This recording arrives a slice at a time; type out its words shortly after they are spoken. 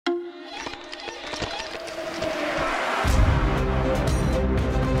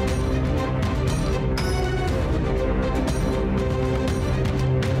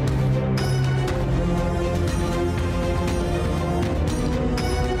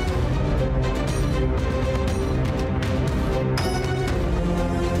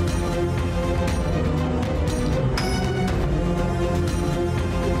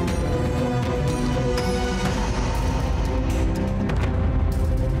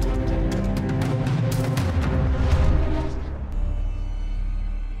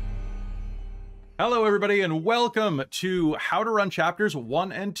Hello, everybody, and welcome to How to Run Chapters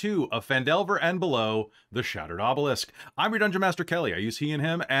 1 and 2 of Phandelver and Below, the Shattered Obelisk. I'm your Dungeon Master, Kelly. I use he and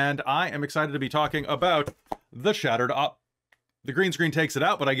him, and I am excited to be talking about the Shattered The green screen takes it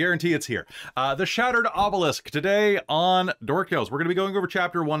out, but I guarantee it's here. The Shattered Obelisk, today on Dork Tales. We're going to be going over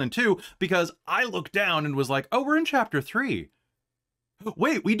Chapter 1 and 2, because I looked down and was like, oh, we're in Chapter 3.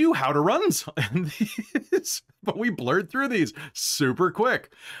 Wait, we do how to runs in these, but we blurred through these super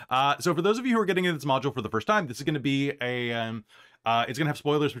quick. So for those of you who are getting into this module for the first time, this is going to be a, it's going to have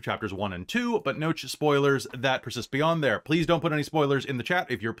spoilers for chapters 1 and 2, but no spoilers that persist beyond there. Please don't put any spoilers in the chat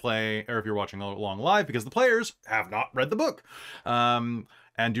if you're playing or if you're watching along live, because the players have not read the book. And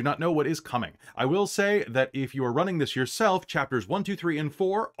do not know what is coming. I will say that if you are running this yourself, chapters 1, 2, 3, and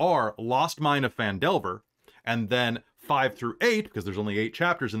 4 are Lost Mine of Phandelver, and then 5 through 8, because there's only 8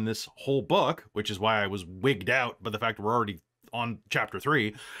 chapters in this whole book, which is why I was wigged out by the fact we're already on chapter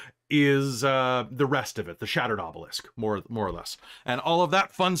 3, is the rest of it, the Shattered Obelisk, more or less. And all of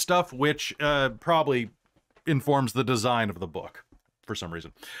that fun stuff, which probably informs the design of the book for some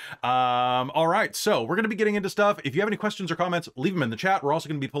reason. All right, so we're going to be getting into stuff. If you have any questions or comments, leave them in the chat. We're also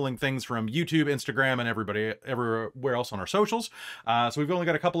going to be pulling things from YouTube, Instagram, and everywhere else on our socials. So we've only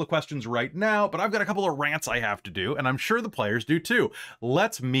got a couple of questions right now, but I've got a couple of rants I have to do, and I'm sure the players do too.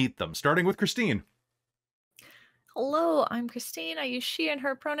 Let's meet them, starting with Christine. Hello, I'm Christine. I use she and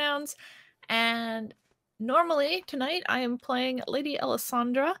her pronouns, and normally tonight I am playing Lady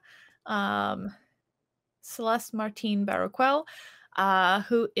Ellasandra, Celeste Martine Barraquel,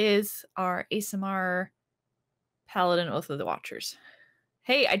 who is our ASMR Paladin Oath of the Watchers.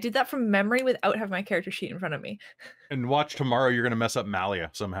 Hey, I did that from memory without having my character sheet in front of me. And watch tomorrow, you're going to mess up Malia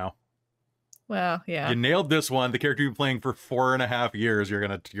somehow. Well, yeah. You nailed this one. The character you've been playing for 4.5 years, you're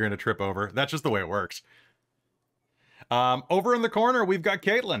gonna trip over. That's just the way it works. Over in the corner, we've got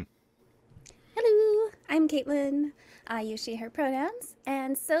Caitlan. Hello, I'm Caitlan. I use she, her pronouns,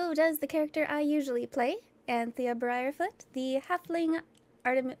 and so does the character I usually play, Anthea Briarfoot, the halfling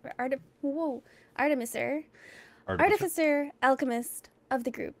artificer alchemist of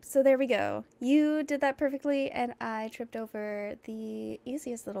the group. So there we go. You did that perfectly, and I tripped over the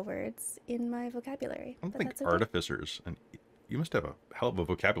easiest little words in my vocabulary. I don't think artificers, and you must have a hell of a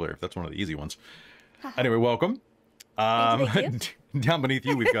vocabulary if that's one of the easy ones. Anyway, welcome. Thank you. Down beneath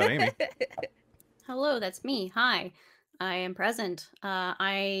you, we've got Amy. Hello, that's me. Hi, I am present.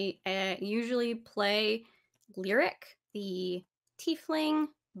 I usually play Lyric, the Tiefling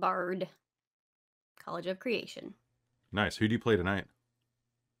Bard, College of Creation. Nice. Who do you play tonight?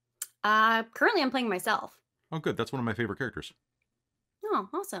 Currently I'm playing myself. Oh, good. That's one of my favorite characters. Oh,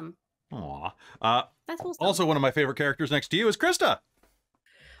 awesome. Aw. That's awesome. Also, one of my favorite characters next to you is Christa.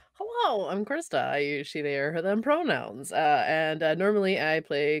 Hello, I'm Christa. I use she, they, her, them pronouns. And normally I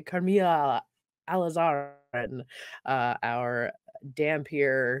play Carmilla Alizarin, our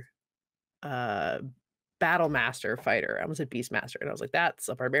Dampier battle master fighter. I almost said beast master, and I was like, that's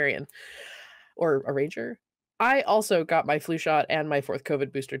a barbarian or a ranger. I also got my flu shot and my 4th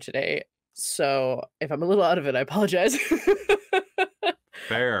COVID booster today, so if I'm a little out of it, I apologize.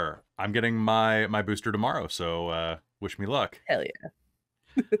 Fair. I'm getting my booster tomorrow, so wish me luck. Hell yeah.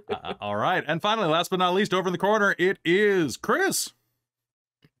 All right, and finally, last but not least, over in the corner, it is Chris.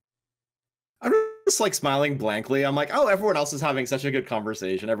 I'm just like smiling blankly. I'm like, oh, everyone else is having such a good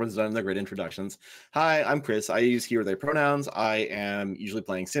conversation. Everyone's done their great introductions. Hi, I'm Chris. I use he or they pronouns. I am usually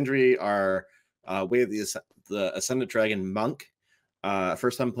playing Sindri, our Way of the Ascendant Dragon monk.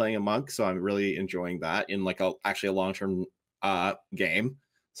 First time playing a monk, so I'm really enjoying that in like actually a long-term game.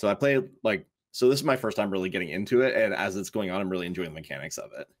 So I play like. So this is my first time really getting into it, and as it's going on, I'm really enjoying the mechanics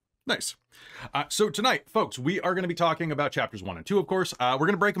of it. Nice. So tonight, folks, we are going to be talking about chapters 1 and 2, of course. We're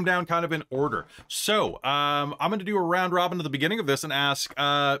going to break them down kind of in order. So I'm going to do a round robin at the beginning of this and ask,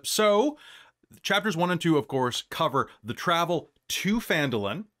 so chapters 1 and 2, of course, cover the travel to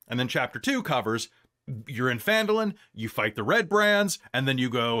Phandelin, and then chapter 2 covers you're in Phandelin, you fight the red brands, and then you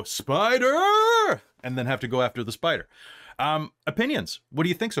go, spider, and then have to go after the spider. Opinions. What do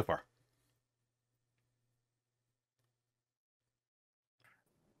you think so far?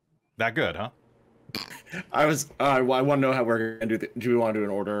 That good, huh? I want to know how we're gonna do. Do we want to do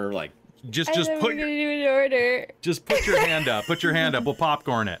an order like? Just put your hand up. Put your hand up. We'll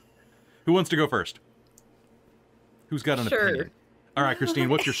popcorn it. Who wants to go first? Who's got an opinion? All right, Christine.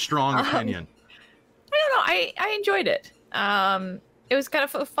 What's your strong opinion? I don't know. I enjoyed it. It was kind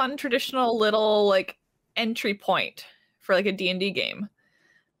of a fun, traditional little like entry point for like a D&D game.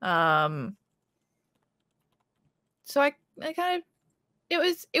 So I kind of. It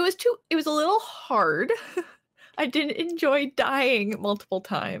was a little hard. I didn't enjoy dying multiple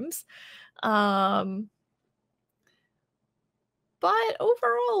times. But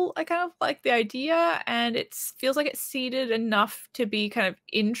overall, I kind of like the idea, and it feels like it's seeded enough to be kind of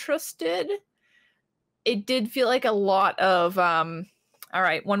interested. It did feel like a lot of, all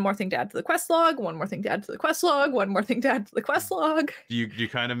right, one more thing to add to the quest log, one more thing to add to the quest log, one more thing to add to the quest log. Do you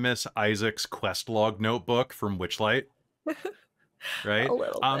kind of miss Isaac's quest log notebook from Witchlight? Right? A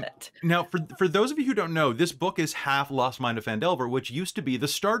little bit. Now, for those of you who don't know, this book is half Lost Mine of Phandelver, which used to be the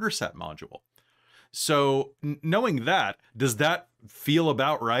starter set module. So, knowing that, does that feel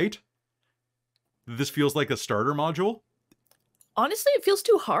about right? This feels like a starter module? Honestly, it feels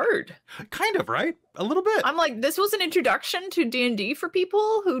too hard. Kind of, right? A little bit. I'm like, this was an introduction to D&D for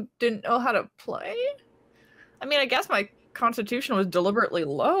people who didn't know how to play? I mean, I guess my constitution was deliberately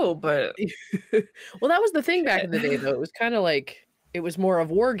low, but... Well, that was the thing back in the day, though. It was kind of like, it was more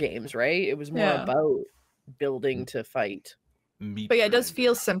of war games, right? It was more about building to fight. But yeah, it does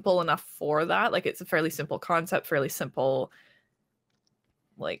feel simple enough for that. Like, it's a fairly simple concept, fairly simple,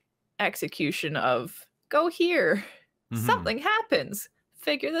 like, execution of, go here, something happens,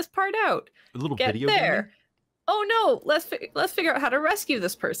 figure this part out, a little get video there. Gaming? Oh no, let's figure out how to rescue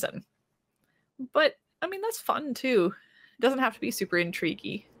this person. But, I mean, that's fun, too. It doesn't have to be super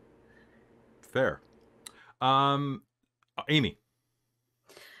intriguey. Fair. Amy.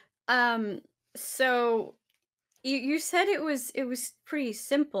 So you said it was pretty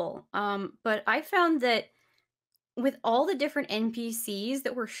simple. But I found that with all the different NPCs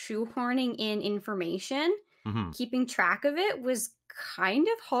that were shoehorning in information, keeping track of it was kind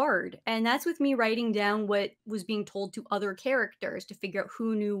of hard. And that's with me writing down what was being told to other characters to figure out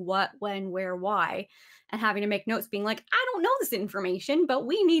who knew what, when, where, why, and having to make notes being like, I don't know this information, but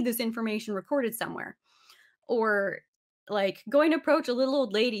we need this information recorded somewhere. Or like going to approach a little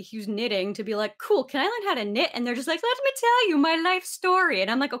old lady who's knitting to be like, cool, can I learn how to knit? And they're just like, let me tell you my life story. And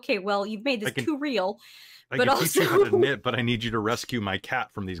I'm like, okay, well, you've made this too real. I can teach you how to knit, but I need you to rescue my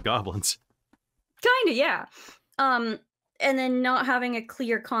cat from these goblins. Kind of, yeah. And then not having a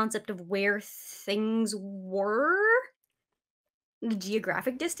clear concept of where things were, the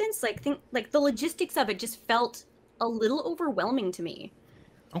geographic distance, like the logistics of it just felt a little overwhelming to me.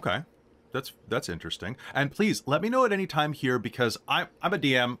 Okay. That's interesting. And please let me know at any time here, because I'm a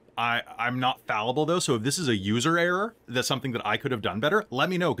DM. I'm not fallible though. So if this is a user error, that's something that I could have done better, let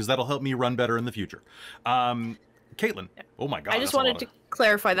me know, because that'll help me run better in the future. Caitlan. Oh my God. I just wanted to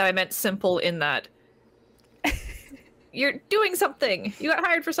clarify that I meant simple in that you're doing something, you got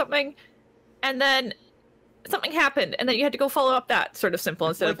hired for something, and then something happened, and then you had to go follow up that sort of simple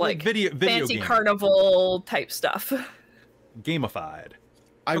instead of like video fancy game. carnival type stuff. Gamified.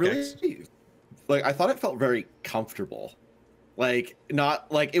 I really, like, I thought it felt very comfortable. Like,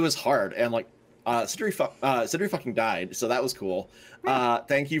 not, like, it was hard, and, like, Sindri fucking died, so that was cool.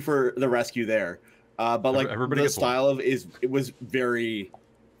 Thank you for the rescue there. But, like, the style of it was very,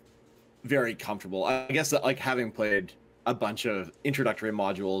 very comfortable. I guess that, like, having played a bunch of introductory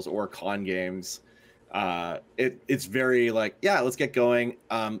modules or con games, it's very, like, yeah, let's get going.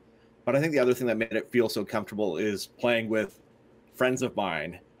 But I think the other thing that made it feel so comfortable is playing with friends of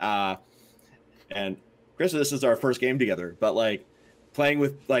mine, and Christa, this is our first game together, but like playing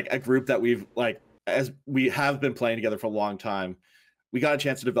with like a group that we've like, as we have been playing together for a long time, we got a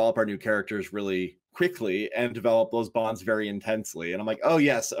chance to develop our new characters really quickly and develop those bonds very intensely. And I'm like, oh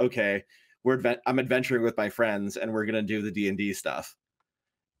yes, okay, I'm adventuring with my friends and we're gonna do the D&D stuff.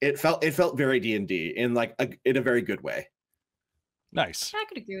 It felt very D&D in like in a very good way. Nice. I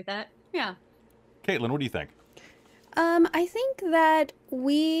could agree with that. Yeah. Caitlan, what do you think? I think that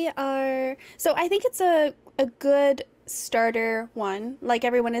I think it's a good starter one, like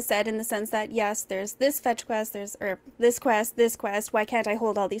everyone has said, in the sense that yes, there's this fetch quest, there's this quest, why can't I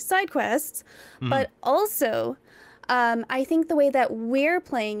hold all these side quests? But also, I think the way that we're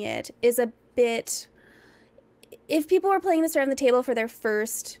playing it is a bit, if people were playing this around the table for their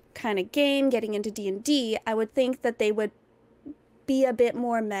first kind of game, getting into D&D, I would think that they would be a bit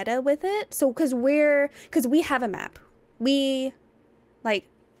more meta with it. So because we have a map, we, like,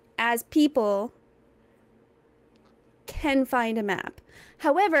 as people, can find a map.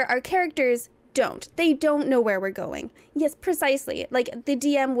 However, our characters don't. They don't know where we're going. Yes, precisely. Like, the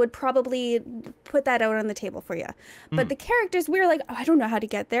DM would probably put that out on the table for you. But the characters, we're like, oh, I don't know how to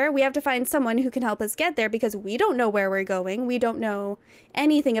get there. We have to find someone who can help us get there because we don't know where we're going. We don't know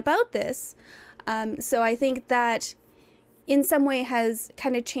anything about this. So I think that in some way has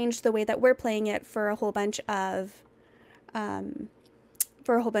kind of changed the way that we're playing it for a whole bunch of how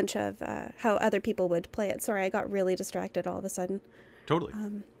other people would play it. Sorry, I got really distracted all of a sudden. Totally.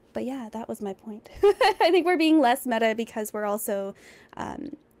 But yeah, that was my point. I think we're being less meta because we're also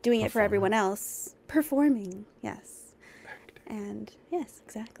doing it for everyone else. Performing, yes. And yes,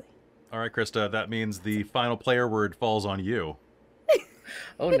 exactly. All right, Christa, that means the final player word falls on you.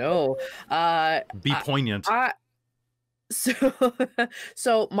 Oh no. Be poignant.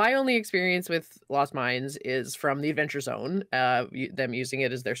 So my only experience with Lost Mines is from the Adventure Zone, them using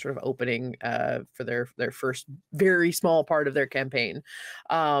it as their sort of opening for their first very small part of their campaign.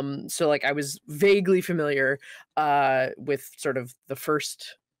 So like I was vaguely familiar with sort of the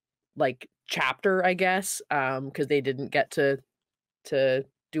first like chapter, I guess, because they didn't get to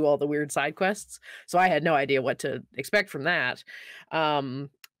do all the weird side quests. So I had no idea what to expect from that.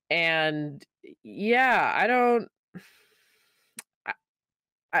 And yeah,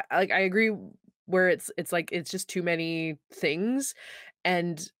 I agree where it's like it's just too many things,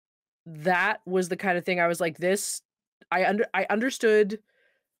 and that was the kind of thing I was like, this I understood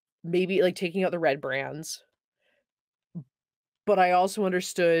maybe like taking out the red brands, but I also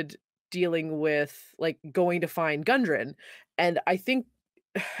understood dealing with like going to find Gundren, and I think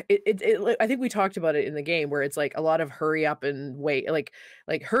I think we talked about it in the game where it's like a lot of hurry up and wait, like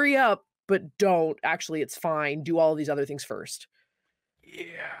hurry up, but don't actually, it's fine, do all these other things first.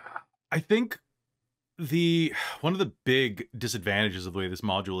 Yeah, I think one of the big disadvantages of the way this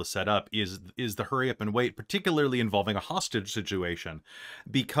module is set up is the hurry up and wait, particularly involving a hostage situation,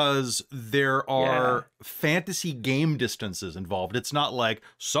 because there are fantasy game distances involved. It's not like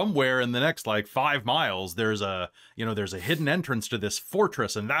somewhere in the next like 5 miles there's a hidden entrance to this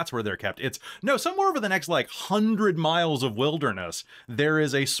fortress and that's where they're kept. It's no, somewhere over the next like 100 miles of wilderness there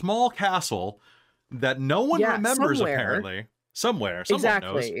is a small castle that no one remembers apparently. Somewhere, someone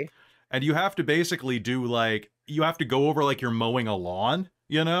knows. And you have to basically do like, you have to go over like you're mowing a lawn,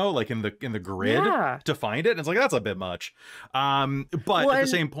 you know, like in the grid to find it. And it's like, that's a bit much. But at the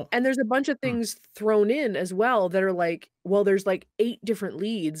same point. And there's a bunch of things thrown in as well that are like, well, there's like 8 different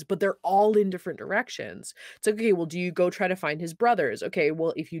leads, but they're all in different directions. It's like, okay, well, do you go try to find his brothers? Okay,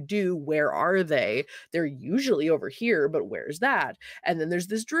 well, if you do, where are they? They're usually over here, but where's that? And then there's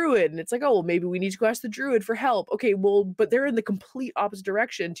this druid, and it's like, oh, well, maybe we need to go ask the druid for help. Okay, well, but they're in the complete opposite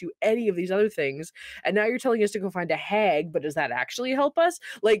direction to any of these other things. And now you're telling us to go find a hag, but does that actually help us?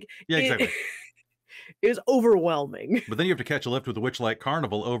 Like, yeah, exactly. It is overwhelming. But then you have to catch a lift with the Witchlight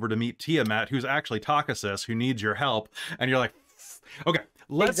Carnival over to meet Tiamat, who's actually Takasis, who needs your help. And you're like, okay,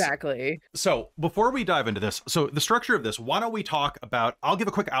 Exactly. So before we dive into this, so the structure of this, why don't we talk about, I'll give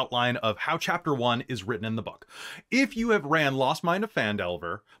a quick outline of how chapter 1 is written in the book. If you have ran Lost Mine of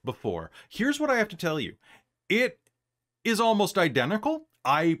Phandelver before, here's what I have to tell you. It is almost identical.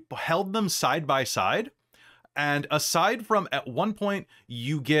 I held them side by side. And aside from at one point,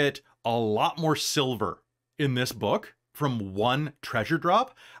 you get a lot more silver in this book from one treasure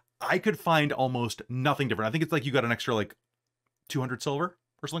drop, I could find almost nothing different. I think it's like you got an extra like 200 silver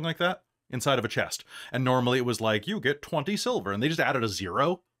or something like that inside of a chest. And normally it was like, you get 20 silver, and they just added a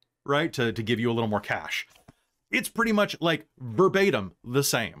 0, right? To give you a little more cash. It's pretty much like verbatim the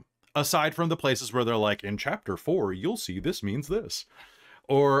same, aside from the places where they're like, in chapter 4, you'll see this means this.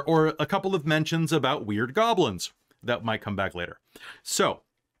 Or a couple of mentions about weird goblins that might come back later. So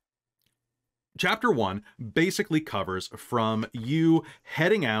chapter 1 basically covers from you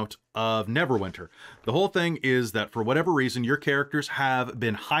heading out of Neverwinter. The whole thing is that for whatever reason, your characters have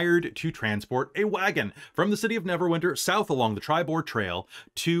been hired to transport a wagon from the city of Neverwinter south along the Tribord Trail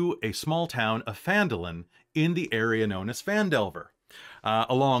to a small town of Phandelver in the area known as Phandelver.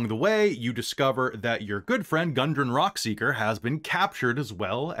 Along the way, you discover that your good friend Gundren Rockseeker has been captured, as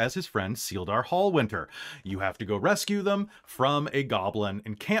well as his friend Sealdar Hallwinter. You have to go rescue them from a goblin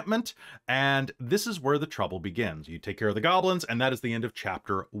encampment, and this is where the trouble begins. You take care of the goblins, and that is the end of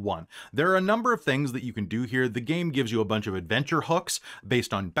chapter 1. There are a number of things that you can do here. The game gives you a bunch of adventure hooks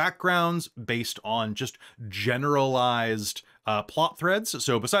based on backgrounds, based on just generalized plot threads.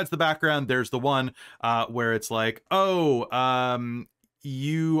 So besides the background, there's the one where it's like, oh,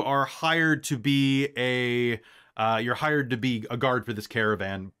 you are hired to be a guard for this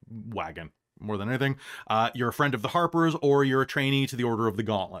caravan wagon. More than anything, you're a friend of the Harpers, or you're a trainee to the Order of the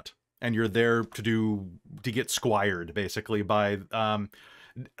Gauntlet, and you're there to get squired basically by none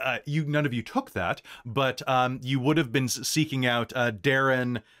of you took that, but you would have been seeking out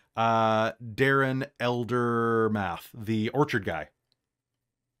Darren Eldermath, the orchard guy,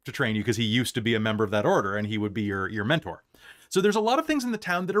 to train you, because he used to be a member of that order and he would be your mentor. So there's a lot of things in the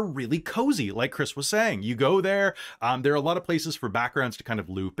town that are really cozy, like Chris was saying. You go there, there are a lot of places for backgrounds to kind of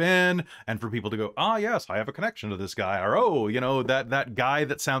loop in, and for people to go, ah, yes, I have a connection to this guy, or oh, you know, that guy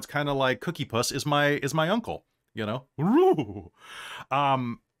that sounds kind of like Cookie Puss is my uncle, you know.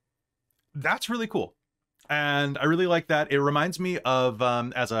 That's really cool. And I really like that. It reminds me of,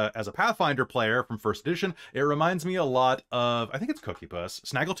 as a Pathfinder player from first edition, it reminds me a lot of, I think it's Cookie Puss,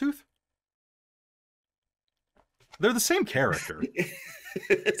 Snaggletooth? They're the same character.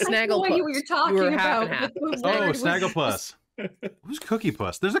 I have no idea what you're talking about. but the Oh, word was- Snagglepuss. Who's Cookie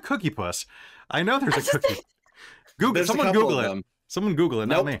Puss? There's a Cookie Puss. I know there's a Cookie. Google. There's a Someone couple Google of it. them. Someone Google it,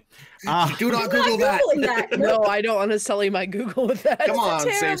 not me. Do not Google that. Googling that. No, I don't want to sully my Google with that. Come on,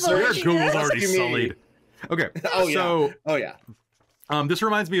 It's safe terrible. Your search. Google's Yes, already you mean. sullied. Okay. Oh yeah. So, Oh yeah. this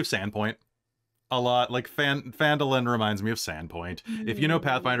reminds me of Sandpoint a lot. Like Phandelver reminds me of Sandpoint. If you know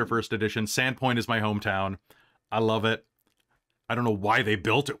Pathfinder First Edition, Sandpoint is my hometown. I love it. I don't know why they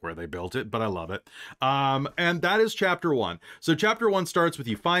built it where they built it, but I love it. And that is chapter 1. So chapter 1 starts with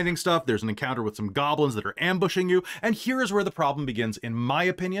you finding stuff. There's an encounter with some goblins that are ambushing you. And here is where the problem begins, in my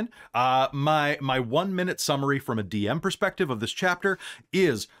opinion. My 1-minute summary from a DM perspective of this chapter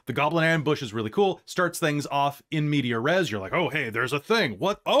is the goblin ambush is really cool. Starts things off in media res. You're like, oh, hey, there's a thing.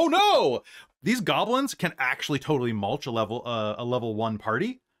 What? Oh, no! These goblins can actually totally mulch a level 1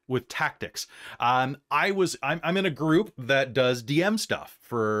 party with tactics. I'm in a group that does DM stuff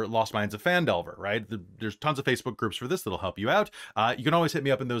for Lost Minds of Phandelver, right? There's tons of Facebook groups for this that'll help you out. You can always hit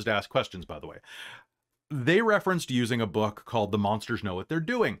me up in those to ask questions, by the way. They referenced using a book called The Monsters Know What They're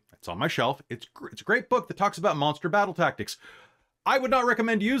Doing. It's on my shelf. It's a great book that talks about monster battle tactics. I would not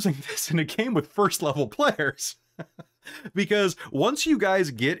recommend using this in a game with first level players. Because once you guys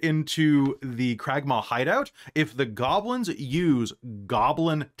get into the Cragmaw hideout, if the goblins use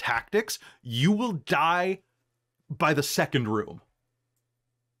goblin tactics, you will die by the second room.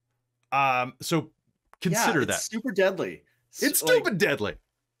 So consider that. It's super deadly. It's stupid deadly.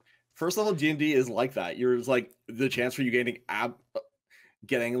 First level D&D is like that. You're like the chance for you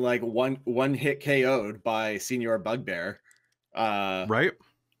getting like one hit KO'd by Senior Bugbear. Right?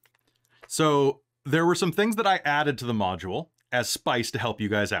 So there were some things that I added to the module as spice to help you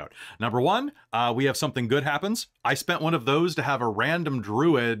guys out. Number 1, we have something good happens. I spent one of those to have a random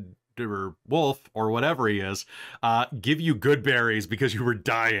druid or wolf or whatever he is give you good berries because you were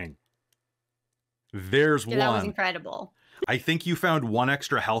dying. There's one. That was incredible. I think you found 1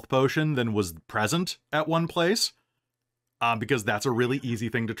 extra health potion than was present at one place. Because that's a really easy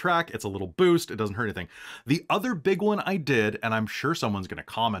thing to track. It's a little boost. It doesn't hurt anything. The other big one I did, and I'm sure someone's going to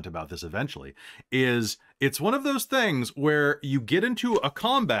comment about this eventually, is it's one of those things where you get into a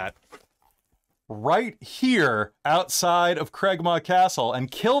combat right here outside of Cragmaw Castle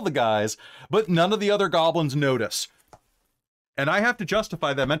and kill the guys, but none of the other goblins notice. And I have to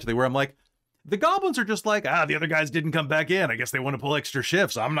justify that mentally, where I'm like, the goblins are just like, the other guys didn't come back in. I guess they want to pull extra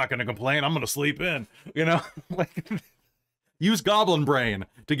shifts. I'm not going to complain. I'm going to sleep in. You know? Like... Use goblin brain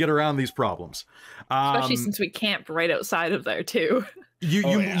to get around these problems. Especially since we camped right outside of there too.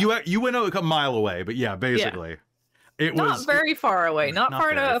 You went a mile away, but yeah, basically. It not was very far away. Not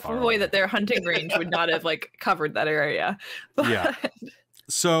far enough far away that their hunting range would not have like covered that area. But... Yeah.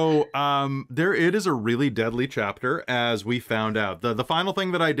 So it is a really deadly chapter, as we found out. The final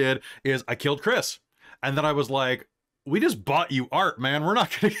thing that I did is I killed Chris. And then I was like, we just bought you art, man. We're not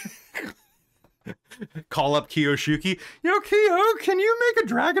gonna call up Kiyoshuki. Kiyo, can you make a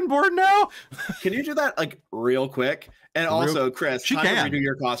dragon board now? Can you do that like real quick? And also, Chris, she time to can redo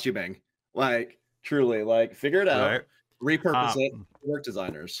your costuming. Like truly, like figure it out, right? Repurpose it. Work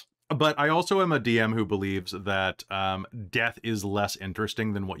designers. But I also am a DM who believes that death is less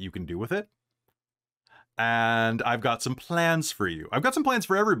interesting than what you can do with it. And I've got some plans for you. I've got some plans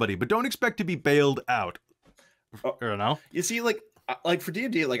for everybody, but don't expect to be bailed out. You know? You see, like for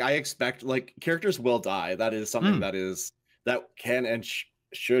D&D, like I expect like characters will die. That is something that can and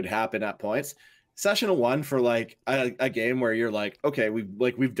should happen at points. Session 1 for like a game where you're like, okay,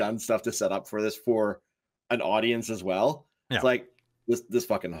 we've done stuff to set up for this for an audience as well. Yeah. It's like this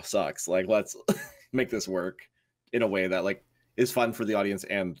fucking sucks. Like let's make this work in a way that like is fun for the audience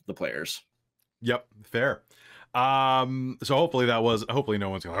and the players. Yep, fair. So hopefully no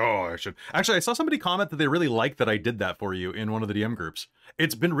one's going, I should. Actually, I saw somebody comment that they really liked that I did that for you in one of the DM groups.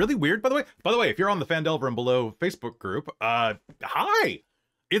 It's been really weird, by the way, if you're on the Phandelver and Below Facebook group, hi.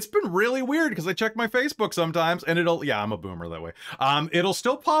 It's been really weird because I check my Facebook sometimes and I'm a boomer that way. It'll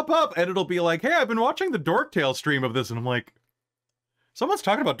still pop up and it'll be like, hey, I've been watching the Dork Tales stream of this. And I'm like, someone's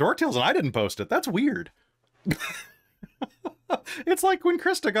talking about Dork Tales and I didn't post it. That's weird. It's like when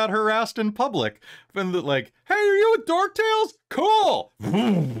Christa got harassed in public and like, hey, are you with Dork Tales? Cool.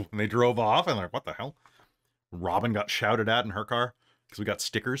 And they drove off and they're like, what the hell? Robin got shouted at in her car because we got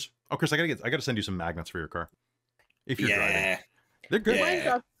stickers. Oh, Chris, I gotta send you some magnets for your car. If you're driving. They're good. Mine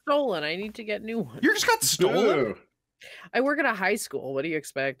got stolen. I need to get new ones. You just got stolen? Ooh. I work at a high school. What do you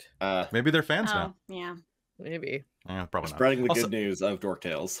expect? Maybe they're fans now. Yeah. Maybe. Probably not. Spreading the Also, good news of Dork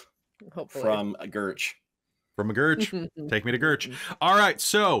Tales Hopefully. from Gurch. From a Gurch. Take me to Gurch. All right,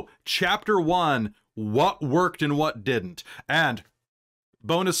 so chapter 1, what worked and what didn't. And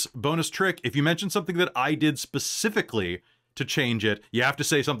bonus trick, if you mention something that I did specifically to change it, you have to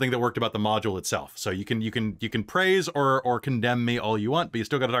say something that worked about the module itself. So you can praise or condemn me all you want, but you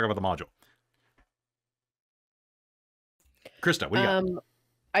still got to talk about the module. Christa, what do you got?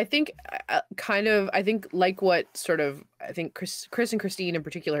 I think I think like what I think Chris and Christine in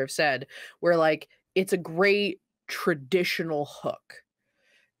particular have said, where like it's a great traditional hook.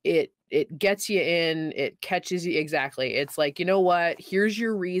 It gets you in, it catches you. Exactly. It's like, you know what? Here's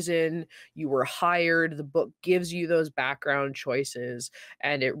your reason you were hired. The book gives you those background choices,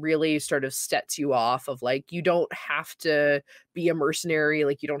 and it really sort of sets you off of like, you don't have to be a mercenary.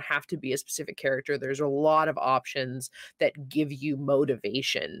 Like, you don't have to be a specific character. There's a lot of options that give you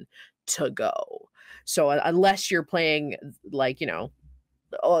motivation to go. So unless you're playing like, you know,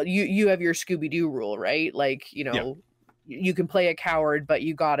 you have your Scooby-Doo rule, right? Like, you know, yeah. You can play a coward, but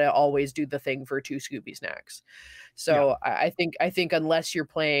you gotta always do the thing for 2 Scooby snacks. So yeah. I think unless you're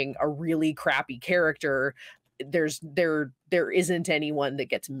playing a really crappy character, there isn't anyone that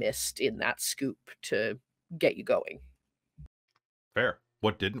gets missed in that scoop to get you going. Fair.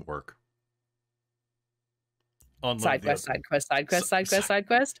 What didn't work? Side quest.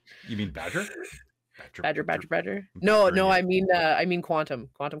 You mean Badger? Badger. No, I mean quantum.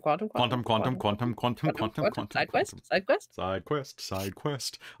 Side quest.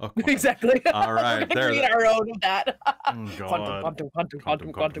 Oh, exactly. All right, there. Create our own of that. Quantum.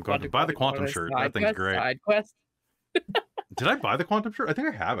 Buy the quantum shirt. That thing's great. Side quest. Did I buy the quantum shirt? I think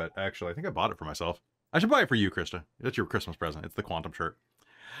I have it actually. I think I bought it for myself. I should buy it for you, Christa. That's your Christmas present. It's the quantum shirt.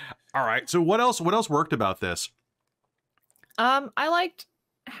 All right. So what else worked about this? I liked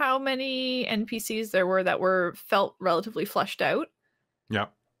how many NPCs there were that felt relatively fleshed out. Yeah.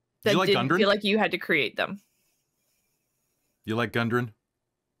 That like didn't Gundren? feel like you had to create them. You like Gundren?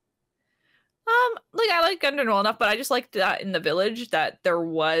 Like I like Gundren well enough, but I just liked that in the village that there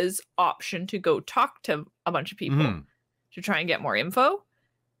was option to go talk to a bunch of people to try and get more info.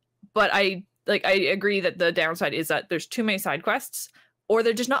 But I agree that the downside is that there's too many side quests, or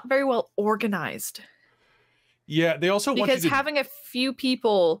they're just not very well organized. Yeah, they also want because having a few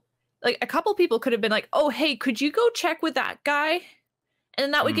people, like a couple people, could have been like, "Oh, hey, could you go check with that guy?"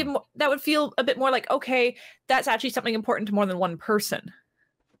 And that would that would feel a bit more like, okay, that's actually something important to more than one person.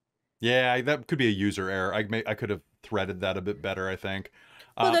 Yeah, that could be a user error. I could have threaded that a bit better, I think.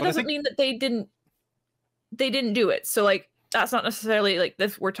 Well, that doesn't mean that they didn't do it. So like that's not necessarily like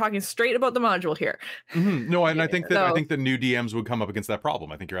this. We're talking straight about the module here. No, and I think the new DMs would come up against that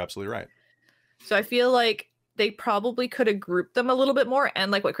problem. I think you're absolutely right. So I feel like they probably could have grouped them a little bit more.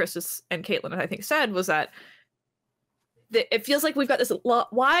 And like what Christa and Caitlan, I think, said was that it feels like we've got this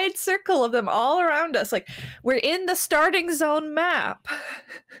wide circle of them all around us. Like we're in the starting zone map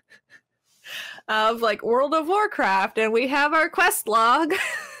of like World of Warcraft, and we have our quest log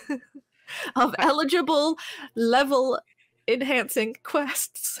of eligible level enhancing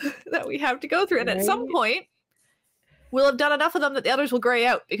quests that we have to go through. And at some point, we'll have done enough of them that the others will gray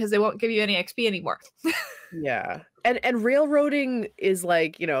out because they won't give you any XP anymore. Yeah. And railroading is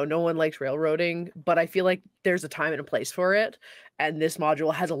like, you know, no one likes railroading, but I feel like there's a time and a place for it. And this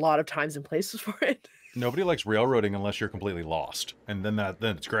module has a lot of times and places for it. Nobody likes railroading unless you're completely lost. And then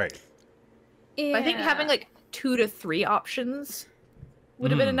it's great. Yeah. I think having like 2 to 3 options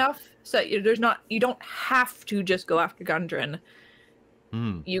would have been enough. So you don't have to just go after Gundren.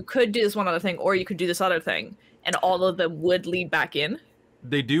 You could do this one other thing, or you could do this other thing. And all of them would lead back in.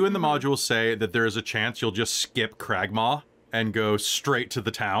 They do in the module say that there is a chance you'll just skip Cragmaw and go straight to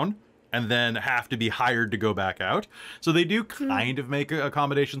the town and then have to be hired to go back out. So they do kind of make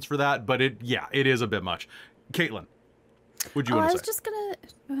accommodations for that, but it is a bit much. Caitlan, what'd you want to say? I was just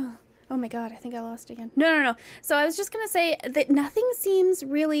gonna... Oh my god, I think I lost again. No. So I was just gonna say that nothing seems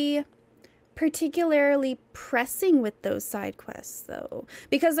really particularly pressing with those side quests, though.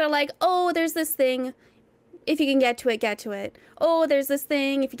 Because they're like, oh, there's this thing... If you can get to it. Oh, there's this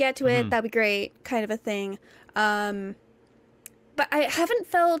thing. If you get to it, that'd be great, kind of a thing. But I haven't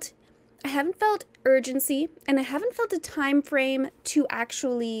felt urgency, and I haven't felt a time frame to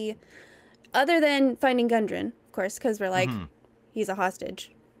actually, other than finding Gundren, of course, because we're like, he's a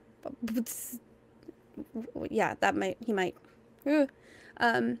hostage. Yeah, he might.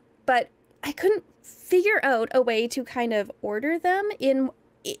 But I couldn't figure out a way to kind of order them in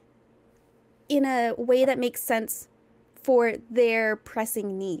a way that makes sense for their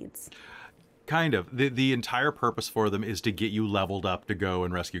pressing needs. Kind of. The entire purpose for them is to get you leveled up to go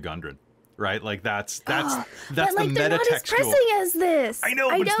and rescue Gundren, right? Like that's but the like they're not as metatextual. pressing as this. I know,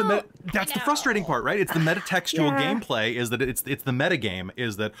 but that's the know. frustrating part, right? It's the metatextual Yeah. gameplay is that it's the metagame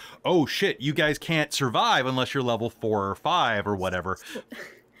is that, oh shit, you guys can't survive unless you're level 4 or 5 or whatever.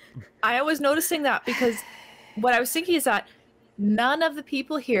 I was noticing that because what I was thinking is that none of the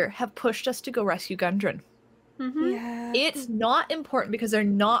people here have pushed us to go rescue Gundren. Yeah. It's not important because they're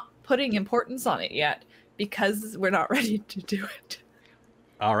not putting importance on it yet because we're not ready to do it.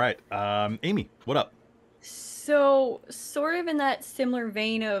 All right. Amy, what up? So, sort of in that similar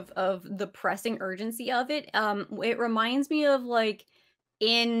vein of the pressing urgency of it, it reminds me of like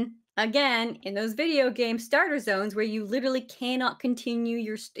in those video game starter zones where you literally cannot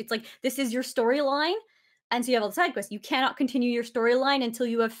continue it's like this is your storyline, and so you have all the side quests. You cannot continue your storyline until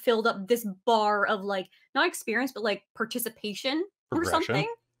you have filled up this bar of like not experience but like participation or something.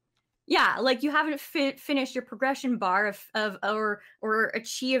 Yeah, like you haven't finished your progression bar or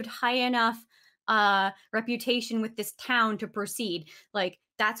achieved high enough reputation with this town to proceed. Like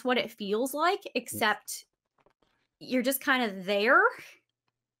that's what it feels like, except you're just kind of there.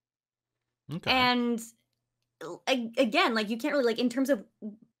 Okay. And again, like you can't really like in terms of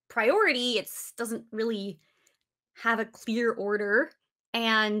priority, it doesn't really have a clear order,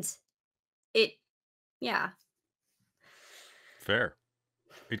 and Fair.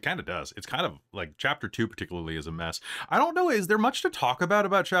 It kind of does. It's kind of like chapter 2 particularly is a mess. I don't know. Is there much to talk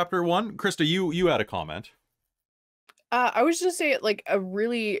about chapter 1? Christa, you had a comment. I was just saying, like I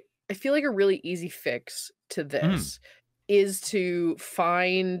feel like a really easy fix to this is to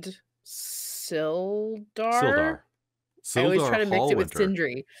find Sildar. I always try to mix it with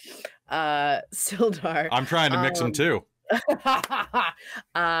Sindri. Sildar. I'm trying to mix them too.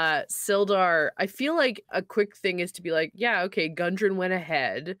 Sildar, I feel like a quick thing is to be like, yeah, okay, Gundren went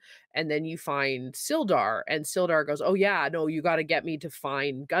ahead, and then you find Sildar, and Sildar goes, oh yeah, no, you got to get me to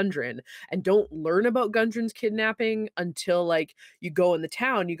find Gundren, and don't learn about Gundren's kidnapping until like you go in the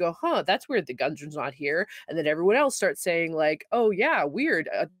town. You go, huh, that's weird that Gundren's not here, and then everyone else starts saying like, oh yeah, weird.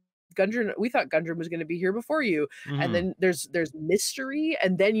 Gundren, we thought Gundren was going to be here before you, and then there's mystery,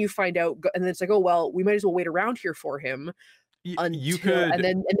 and then you find out, and then it's like, oh well, we might as well wait around here for him and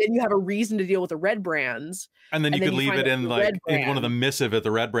then you have a reason to deal with the red brands, and then you could leave it in like in one of the missive at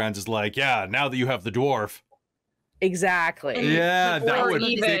the red brands is like, yeah, now that you have the dwarf. Exactly. Yeah, that would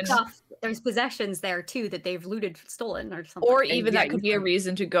even there's possessions there too that they've looted, stolen, or something. Or even that could be a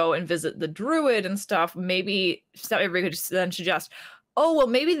reason to go and visit the druid and stuff. Maybe everybody could then suggest, oh well,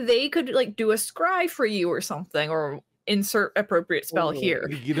 maybe they could like do a scry for you or something, or insert appropriate spell here.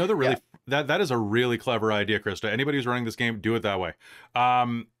 You know, that is a really clever idea, Christa. Anybody who's running this game, do it that way.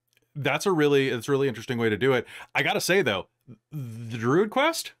 It's a really interesting way to do it. I gotta say though, the Druid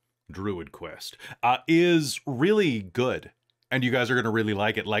Quest is really good, and you guys are gonna really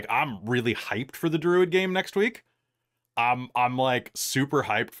like it. Like, I'm really hyped for the Druid game next week. I'm like super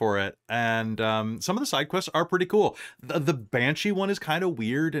hyped for it, and some of the side quests are pretty cool. The Banshee one is kind of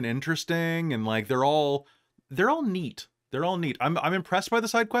weird and interesting, and like they're all neat. They're all neat. I'm impressed by the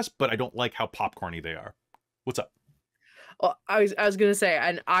side quests, but I don't like how popcorny they are. What's up? Well, I was gonna say,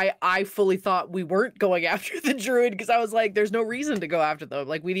 and I fully thought we weren't going after the druid because I was like, there's no reason to go after them.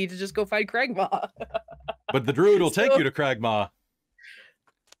 Like, we need to just go fight Cragmaw. But the druid will take you to Cragmaw.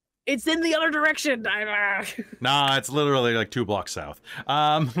 It's in the other direction. Nah, it's literally like 2 blocks south.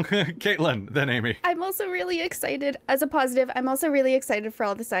 Caitlan, then Amy. I'm also really excited. As a positive, I'm also really excited for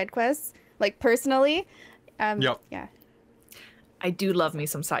all the side quests. Like, personally. Yep. Yeah. I do love me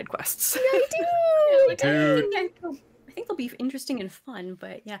some side quests. I do. I think they'll be interesting and fun,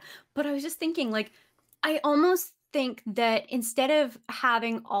 but yeah. But I was just thinking, like, I almost think that instead of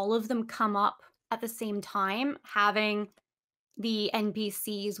having all of them come up at the same time, having the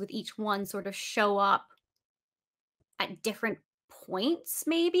NPCs with each one sort of show up at different points,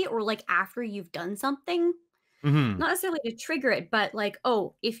 maybe, or like after you've done something. Not necessarily to trigger it, but like,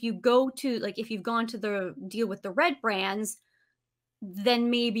 oh, if you've gone to the deal with the red brands, then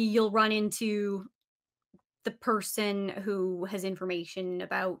maybe you'll run into the person who has information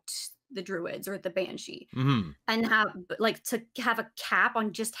about the druids or the banshee, and have a cap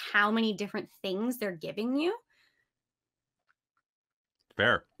on just how many different things they're giving you.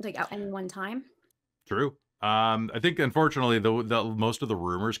 Fair. Like at any one time. True. I think unfortunately the most of the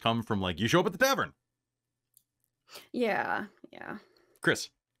rumors come from like, you show up at the tavern. Yeah. Chris.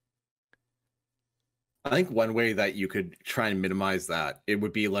 I think one way that you could try and minimize that, it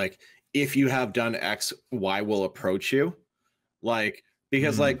would be like, if you have done X, Y will approach you. Like,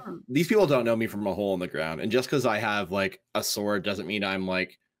 because like these people don't know me from a hole in the ground. And just because I have like a sword doesn't mean I'm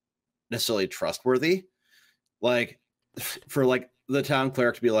like necessarily trustworthy. Like, for like the town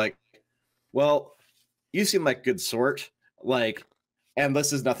cleric to be like, well, you seem like good sort, like, and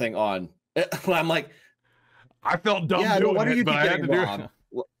this is nothing on. I'm like, I felt dumb yeah, doing why do it, you but keep I had to getting do robbed? it.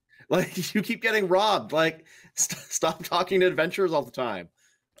 Like, you keep getting robbed. Like, stop talking to adventurers all the time.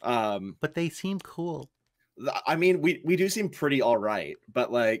 But they seem cool. I mean, we do seem pretty all right,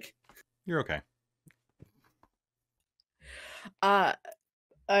 but like, You're okay. I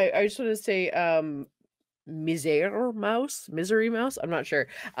just want to say, Misery Mouse, I'm not sure,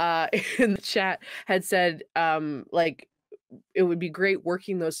 in the chat had said, like, it would be great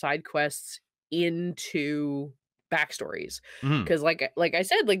working those side quests into backstories, because like I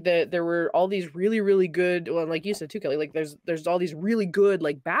said, like there were all these really good, well, like you said too, Kelly, like there's all these really good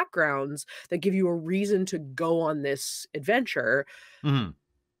like backgrounds that give you a reason to go on this adventure.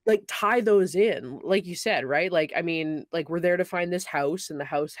 Like, tie those in, like you said, right? Like, I mean, like, we're there to find this house, and the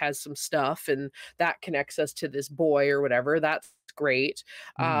house has some stuff, and that connects us to this boy or whatever. That's great.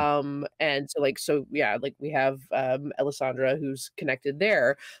 And so yeah, like, we have Ellasandra, who's connected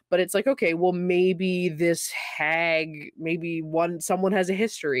there, but it's like, okay, well, maybe this hag, maybe someone has a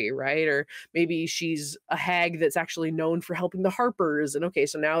history, right? Or maybe she's a hag that's actually known for helping the Harpers, and okay,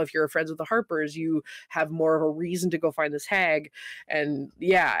 so now if you're friends with the Harpers, you have more of a reason to go find this hag. And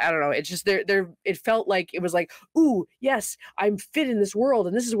yeah, I don't know, it's just it felt like it was like, ooh, yes, I'm fit in this world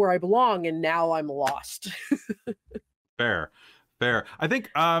and this is where I belong, and now I'm lost. Fair. I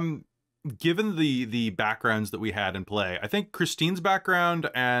think given the backgrounds that we had in play, I think Christine's background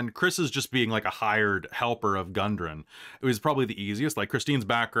and Chris's just being like a hired helper of Gundren, it was probably the easiest. Like, Christine's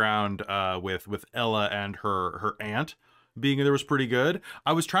background with Ella and her aunt being there was pretty good.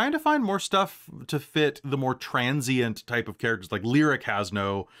 I was trying to find more stuff to fit the more transient type of characters. Like, Lyric has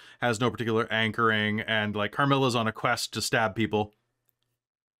no particular anchoring, and like Carmilla's on a quest to stab people.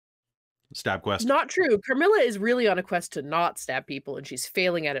 Stab quest. Not true. Carmilla is really on a quest to not stab people, and she's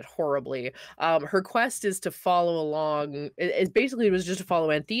failing at it horribly. Her quest is to follow along. It basically was just to follow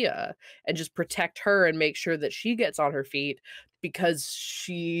Anthea and just protect her and make sure that she gets on her feet, because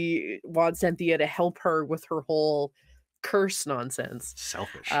she wants Anthea to help her with her whole curse nonsense.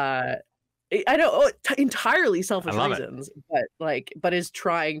 Selfish. I know, entirely selfish reasons, it. but is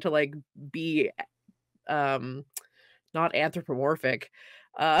trying to like be not anthropomorphic.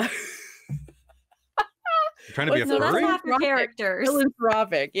 You're trying to be a furry? That's not characters.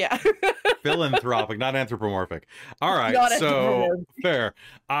 Philanthropic, yeah. Philanthropic, not anthropomorphic. All right, Not so fair.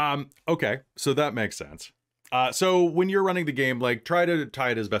 Okay, so that makes sense. So when you're running the game, like, try to tie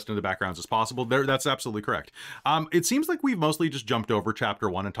it as best into the backgrounds as possible. That's absolutely correct. It seems like we've mostly just jumped over chapter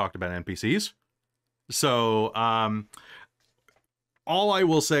 1 and talked about NPCs. So all I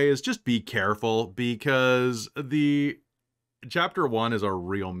will say is just be careful, because the chapter 1 is a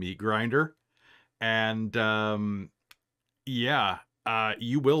real meat grinder. And yeah,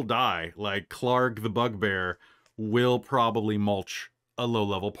 you will die. Like, Clark the Bugbear will probably mulch a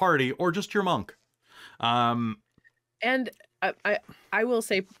low-level party, or just your monk. And I will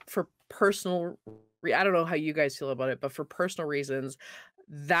say, for personal, I don't know how you guys feel about it, but for personal reasons,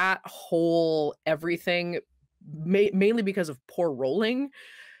 that whole everything, mainly because of poor rolling,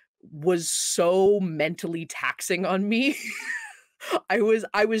 was so mentally taxing on me. I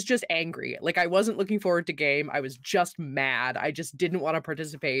was just angry. Like, I wasn't looking forward to game. I was just mad. I just didn't want to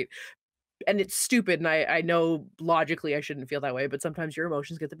participate. And it's stupid, and I know logically I shouldn't feel that way, but sometimes your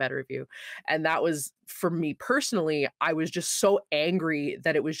emotions get the better of you. And that was, for me personally, I was just so angry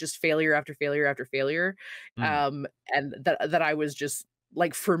that it was just failure after failure after failure. And that I was just,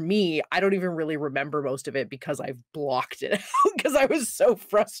 like, for me, I don't even really remember most of it because I've blocked it out, because I was so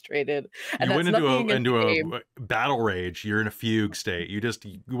frustrated. And you went into a game. battle rage. You're in a fugue state. You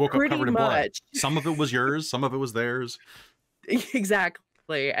woke up covered in blood. Some of it was yours, some of it was theirs.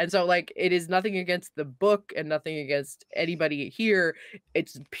 Exactly. And so, like, it is nothing against the book and nothing against anybody here.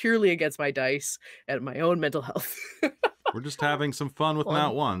 It's purely against my dice and my own mental health. We're just having some fun with nat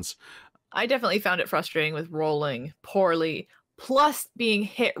ones. I definitely found it frustrating with rolling poorly, plus being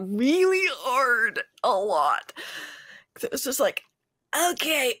hit really hard a lot. It was just like,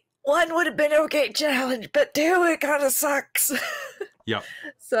 okay, 1 would have been okay challenge, but 2, it kind of sucks. Yep.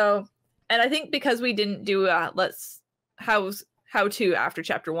 So, and I think because we didn't do how to after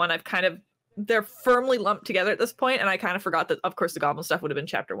chapter 1, they're firmly lumped together at this point, and I kind of forgot that, of course, the goblin stuff would have been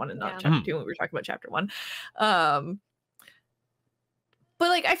chapter 1 and not chapter 2 when we were talking about chapter 1. But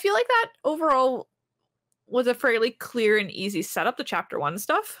like, I feel like that overall was a fairly clear and easy setup to chapter 1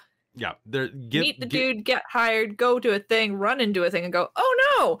 stuff. Yeah. Meet the dude, get hired, go do a thing, run into a thing, and go,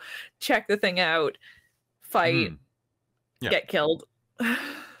 oh no! Check the thing out, fight, get killed.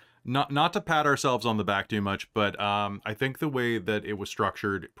 not to pat ourselves on the back too much, but I think the way that it was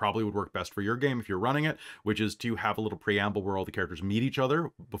structured probably would work best for your game if you're running it, which is to have a little preamble where all the characters meet each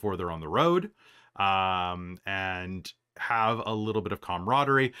other before they're on the road, and have a little bit of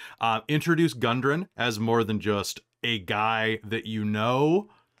camaraderie. Introduce Gundren as more than just a guy that you know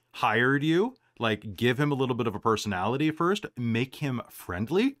hired you. Like, give him a little bit of a personality first. Make him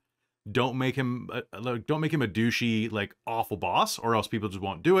friendly. Don't make him a douchey, like, awful boss, or else people just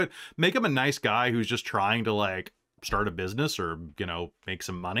won't do it. Make him a nice guy who's just trying to, like, start a business or, you know, make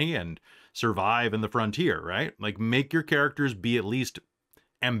some money and survive in the frontier, right? Like, make your characters be at least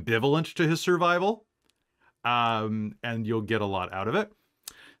ambivalent to his survival, and you'll get a lot out of it.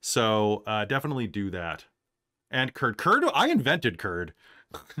 So definitely do that. And Curd, I invented Curd.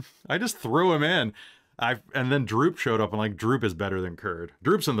 I just threw him in. And then Droop showed up, and like, Droop is better than Curd.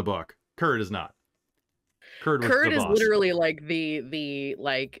 Droop's in the book. Curd is not. Curd is literally like the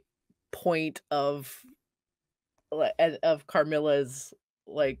like point of Carmilla's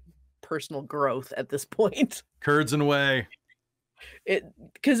like personal growth at this point. Curd's in the way.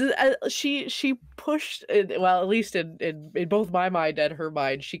 Because she pushed, well, at least in both my mind and her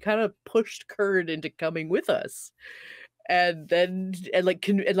mind, she kind of pushed Curd into coming with us. And then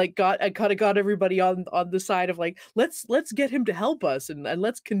got everybody on the side of like, let's get him to help us, and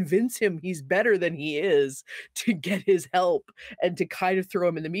let's convince him he's better than he is to get his help, and to kind of throw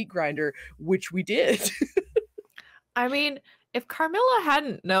him in the meat grinder, which we did. I mean, if Carmilla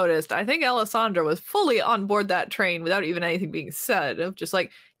hadn't noticed, I think Alessandra was fully on board that train without even anything being said, of just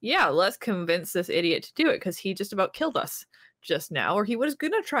like, yeah, let's convince this idiot to do it, because he just about killed us just now, or he was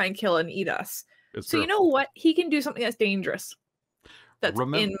gonna try and kill and eat us. So you know what? He can do something that's dangerous. That's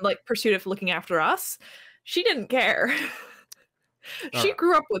in like pursuit of looking after us. She didn't care. She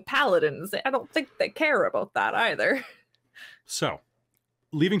grew up with paladins. I don't think they care about that either. So,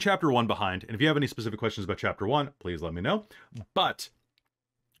 leaving chapter 1 behind, and if you have any specific questions about chapter 1, please let me know. But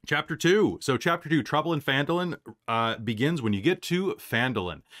chapter 2. So chapter 2, Trouble in Phandelver, begins when you get to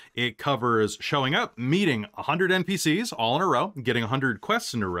Phandelver. It covers showing up, meeting 100 NPCs all in a row, getting 100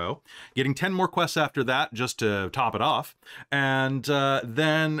 quests in a row, getting 10 more quests after that just to top it off, and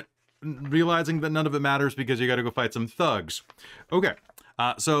then realizing that none of it matters because you got to go fight some thugs. Okay.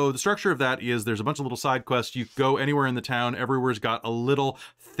 So the structure of that is there's a bunch of little side quests. You go anywhere in the town. Everywhere's got a little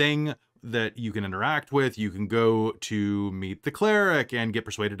thing that you can interact with. You can go to meet the cleric and get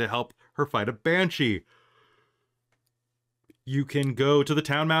persuaded to help her fight a banshee. You can go to the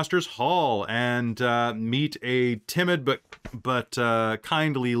townmaster's hall and meet a timid but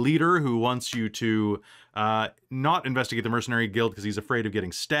kindly leader who wants you to not investigate the mercenary guild because he's afraid of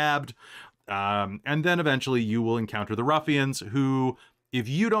getting stabbed. And then eventually you will encounter the ruffians who, if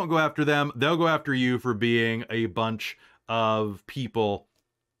you don't go after them, they'll go after you for being a bunch of people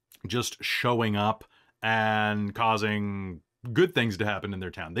just showing up and causing good things to happen in their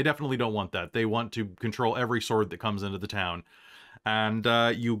town. They definitely don't want that. They want to control every sword that comes into the town. And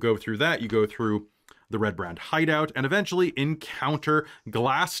you go through that. You go through the Red Brand hideout and eventually encounter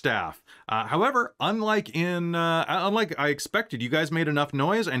Glassstaff. However, unlike I expected, you guys made enough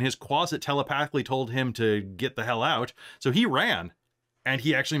noise and his quasit telepathically told him to get the hell out. So he ran, and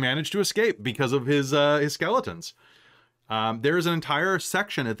he actually managed to escape because of his skeletons. There is an entire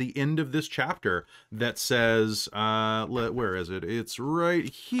section at the end of this chapter that says, where is it? It's right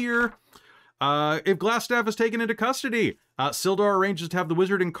here. If Glassstaff is taken into custody, Sildar arranges to have the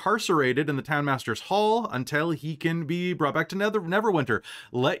wizard incarcerated in the townmaster's hall until he can be brought back to Neverwinter.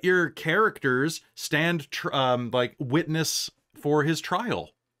 Let your characters stand like witness for his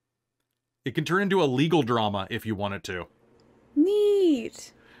trial. It can turn into a legal drama if you want it to.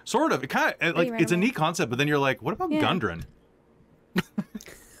 Neat. Sort of. It kind of like it's a neat concept, but then you're like, what about Gundren?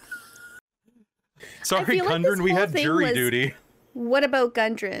 Sorry, like Gundren, we had jury duty. What about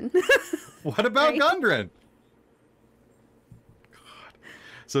Gundren? What about Gundren?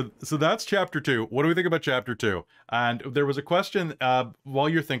 God. So that's chapter 2. What do we think about chapter 2? And there was a question, while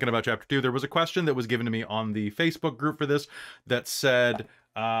you're thinking about chapter 2, there was a question that was given to me on the Facebook group for this that said,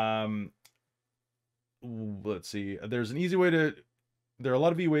 let's see, there are a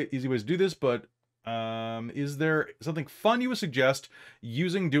lot of easy ways to do this, but is there something fun you would suggest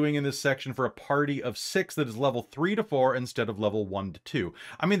doing in this section for a party of 6 that is level 3 to 4 instead of level 1 to 2?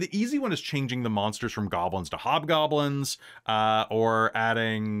 I mean, the easy one is changing the monsters from goblins to hobgoblins, or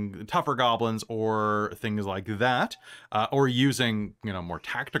adding tougher goblins or things like that, or using, more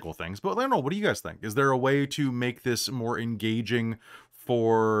tactical things. But I don't know, what do you guys think? Is there a way to make this more engaging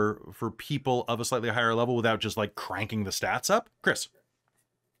for people of a slightly higher level without just like cranking the stats up? Chris?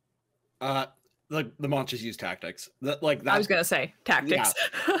 Like the monsters use tactics. I was gonna say tactics.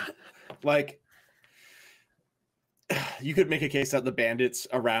 Yeah. like, you could make a case that the bandits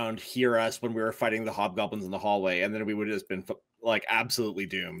around hear us when we were fighting the hobgoblins in the hallway, and then we would have just been like absolutely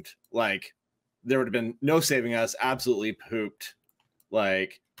doomed. Like, there would have been no saving us, absolutely pooped.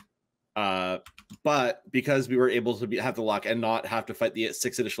 Like, but because we were able to have the luck and not have to fight the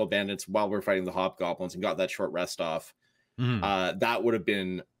 6 additional bandits while we're fighting the hobgoblins and got that short rest off, that would have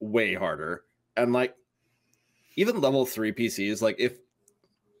been way harder. And like, even level 3 PCs, like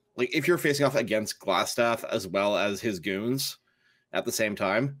if you're facing off against Glassstaff as well as his goons at the same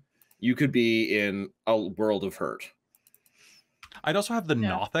time, you could be in a world of hurt. I'd also have the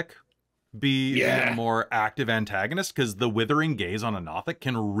Nothic be the more active antagonist, because the withering gaze on a Nothic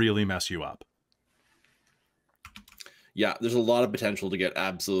can really mess you up. Yeah, there's a lot of potential to get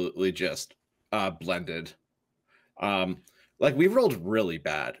absolutely just blended. Like, we've rolled really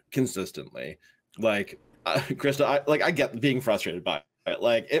bad consistently. Like, Christa, I get being frustrated by it.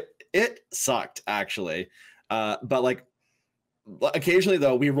 Like, it sucked, actually. But like, occasionally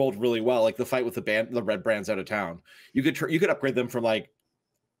though, we rolled really well. Like the fight with the red brands out of town, you could upgrade them from like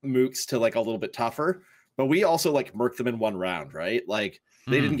mooks to like a little bit tougher, but we also like murked them in one round, right? Like,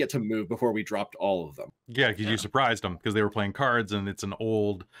 they didn't get to move before we dropped all of them. Yeah, because you surprised them because they were playing cards, and it's an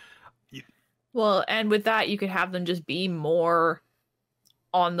old. Well, and with that, you could have them just be more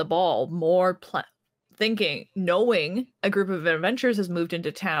on the ball, more thinking, knowing a group of adventurers has moved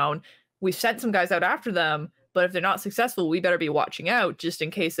into town. We've sent some guys out after them, but if they're not successful, we better be watching out just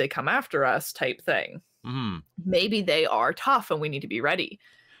in case they come after us, type thing. Maybe they are tough and we need to be ready.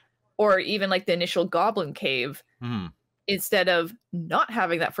 Or even like the initial goblin cave, instead of not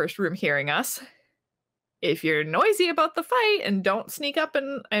having that first room hearing us, if you're noisy about the fight and don't sneak up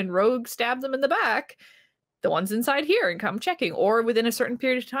and rogue stab them in the back, the ones inside here and come checking, or within a certain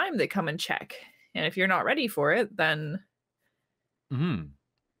period of time, they come and check. And if you're not ready for it, then and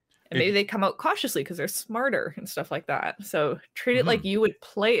maybe they come out cautiously because they're smarter and stuff like that. So treat it like you would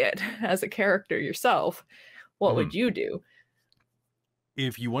play it as a character yourself. What would you do?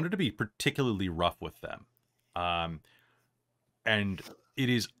 If you wanted to be particularly rough with them, and it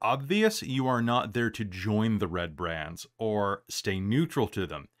is obvious you are not there to join the red brands or stay neutral to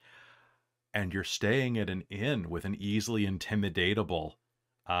them, and you're staying at an inn with an easily intimidatable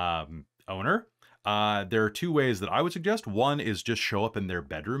owner, there are 2 ways that I would suggest. One is just show up in their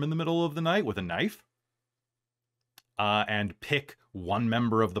bedroom in the middle of the night with a knife and pick one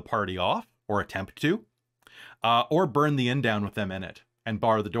member of the party off, or attempt to, or burn the inn down with them in it and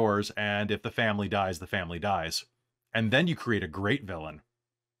bar the doors. And if the family dies, the family dies. And then you create a great villain,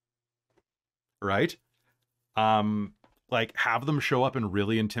 right? Like, have them show up in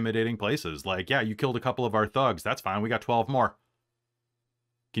really intimidating places. Like, yeah, you killed a couple of our thugs. That's fine. We got 12 more.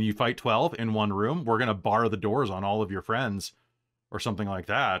 Can you fight 12 in one room? We're going to bar the doors on all of your friends or something like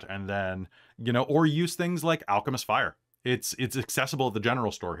that. And then, you know, or use things like Alchemist Fire. It's accessible at the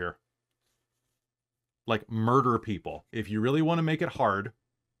general store here. Like, murder people. If you really want to make it hard,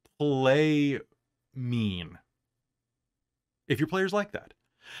 play mean. If your players like that.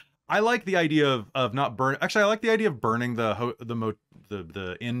 I like the idea of not burn. Actually, I like the idea of burning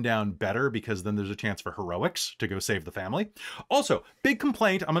the inn down better, because then there's a chance for heroics to go save the family. Also, big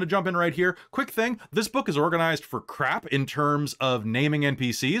complaint. I'm going to jump in right here. Quick thing. This book is organized for crap in terms of naming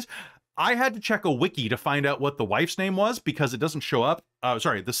NPCs. I had to check a wiki to find out what the wife's name was, because it doesn't show up.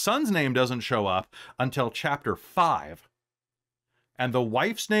 Sorry, the son's name doesn't show up until chapter 5. And the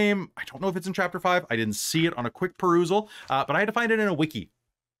wife's name, I don't know if it's in chapter 5. I didn't see it on a quick perusal, but I had to find it in a wiki.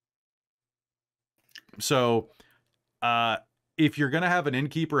 So, if you're going to have an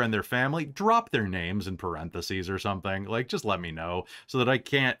innkeeper and their family, drop their names in parentheses or something. Like, just let me know so that I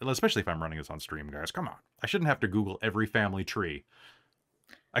can't, especially if I'm running this on stream, guys. Come on. I shouldn't have to Google every family tree.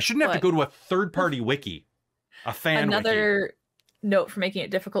 I shouldn't have to go to a third-party wiki, a fan Another note for making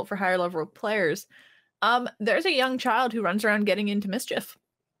it difficult for higher-level players. There's a young child who runs around getting into mischief.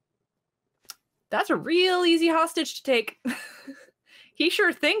 That's a real easy hostage to take. He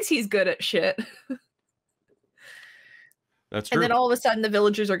sure thinks he's good at shit. That's true. And then all of a sudden the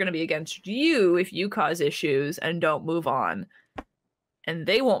villagers are going to be against you if you cause issues and don't move on. And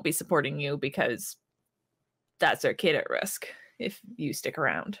they won't be supporting you because that's their kid at risk if you stick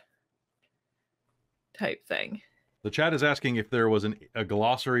around. Type thing. The chat is asking if there was a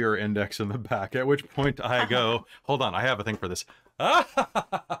glossary or index in the back, at which point I go, hold on, I have a thing for this.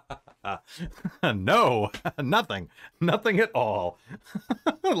 No, nothing. Nothing at all.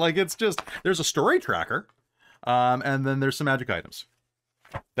 Like, it's just, there's a story tracker. And then there's some magic items.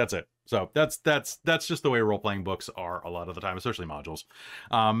 That's it. So that's just the way role-playing books are a lot of the time, especially modules.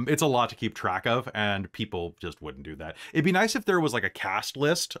 It's a lot to keep track of, and people just wouldn't do that. It'd be nice if there was like a cast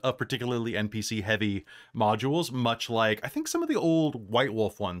list of particularly NPC-heavy modules, much like I think some of the old White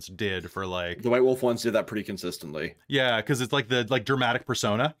Wolf ones did for like... The White Wolf ones did that pretty consistently. Yeah, because it's like the dramatic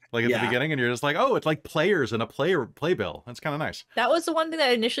persona, like at the beginning, and you're just like, oh, it's like players and a playbill. That's kind of nice. That was the one thing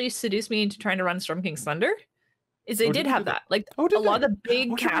that initially seduced me into trying to run Storm King's Thunder. Is they did have that. Like a lot of the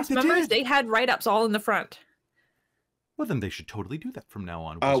big cast members, they had write-ups all in the front. Well, then they should totally do that from now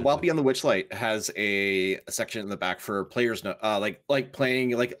on. Wild Beyond the Witchlight has a section in the back for players, like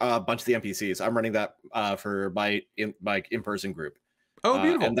playing like a bunch of the NPCs. I'm running that for my in-person group. Oh,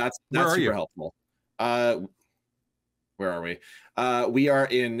 beautiful! And that's super helpful. Where are we? We are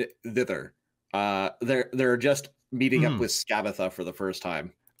in Thither. They're just meeting up with Scabatha for the first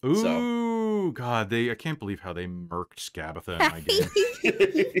time. Ooh, so. God, I can't believe how they murked Scabatha in my game.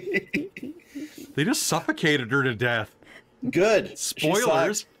 They just suffocated her to death. Good.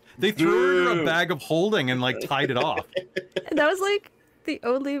 Spoilers. They threw her in a bag of holding and like tied it off. That was like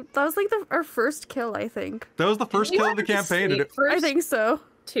our first kill, I think. That was the first kill of the campaign. I think so.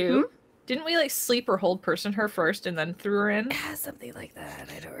 Too. Didn't we like sleep or hold person her first and then threw her in? Yeah, something like that.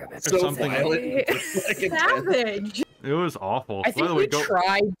 I don't remember. So something Savage. It was awful. I think we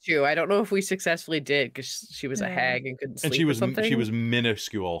tried to. I don't know if we successfully did because she was a hag and couldn't sleep. And she was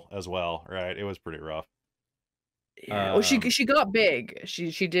minuscule as well, right? It was pretty rough. Yeah. Well, she got big. She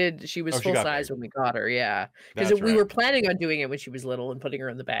was full size when we got her. Yeah, because we were planning on doing it when she was little and putting her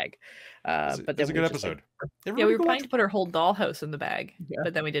in the bag. But then it was a good episode. Yeah, we were planning to put her whole dollhouse in the bag,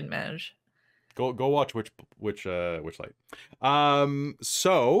 but then we didn't manage. Go watch which light.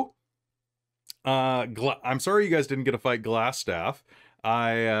 So I'm sorry you guys didn't get to fight Glassstaff.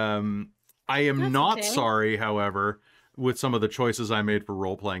 I am not sorry, however, with some of the choices I made for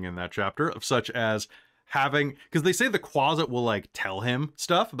role playing in that chapter, such as having, because they say the closet will like tell him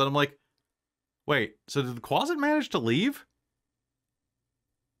stuff, but I'm like, wait, so did the closet manage to leave?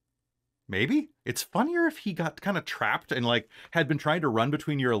 Maybe it's funnier if he got kind of trapped and like had been trying to run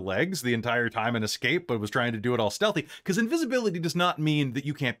between your legs the entire time and escape, but was trying to do it all stealthy, because invisibility does not mean that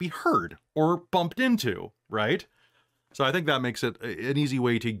you can't be heard or bumped into, right? So I think that makes it an easy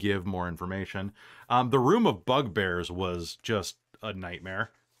way to give more information. The room of bugbears was just a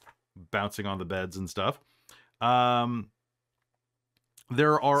nightmare, bouncing on the beds and stuff. There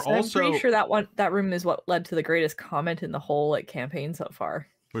are also... I'm pretty sure that room is what led to the greatest comment in the whole like campaign so far.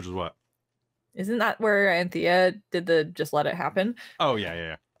 Which is what? Isn't that where Anthea did the just let it happen? Oh,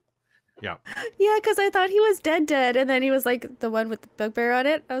 yeah. Yeah, because I thought he was dead, and then he was like the one with the bugbear on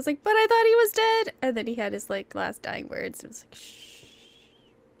it. I was like, but I thought he was dead, and then he had his like last dying words. It was like, shh.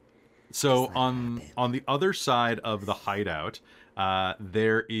 So on the other side of the hideout,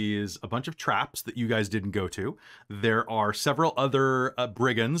 there is a bunch of traps that you guys didn't go to. There are several other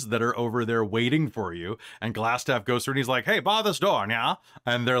brigands that are over there waiting for you. And Glassstaff goes through and he's like, "Hey, bar this door now."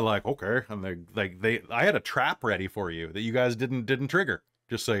 And they're like, "Okay." And they're like, I had a trap ready for you that you guys didn't trigger,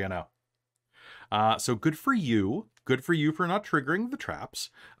 just so you know. So good for you. Good for you for not triggering the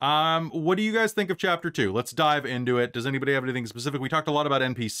traps. What do you guys think of chapter 2? Let's dive into it. Does anybody have anything specific? We talked a lot about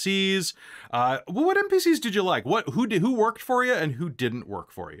NPCs. What NPCs did you like? Who worked for you and who didn't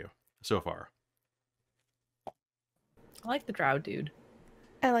work for you so far? I like the drow dude.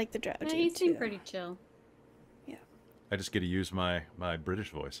 I like the drow dude. He seemed pretty chill. Yeah. I just get to use my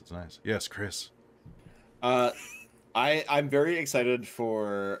British voice. It's nice. Yes, Chris. I'm very excited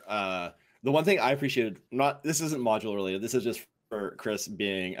for the one thing I appreciated, this isn't module related, this is just for Chris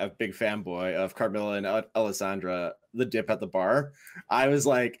being a big fanboy of Carmilla and Alessandra, the dip at the bar. I was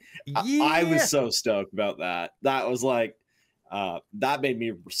like, I was so stoked about that. That was like, that made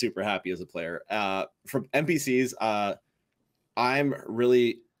me super happy as a player. From NPCs, I'm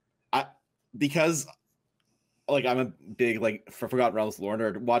really, because like I'm a big like for Forgotten Realms lore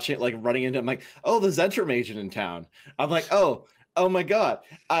nerd, watching it, like running into, I'm like, oh, the Zentrum agent in town. I'm like, oh my god!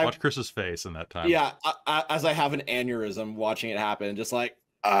 Watch Chris's face in that time. Yeah, as I have an aneurysm watching it happen, just like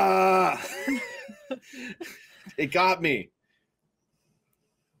it got me.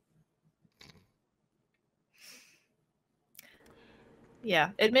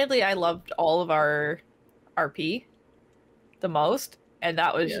 Yeah, admittedly, I loved all of our RP the most, and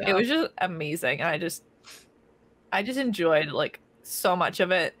that was it was just amazing, and I just enjoyed like so much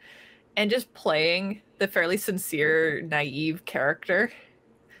of it, and just playing the fairly sincere, naive character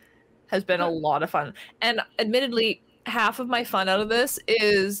has been a lot of fun. And admittedly, half of my fun out of this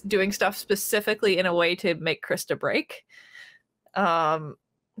is doing stuff specifically in a way to make Christa break,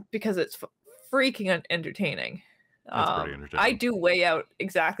 because it's freaking entertaining. That's pretty interesting. I do weigh out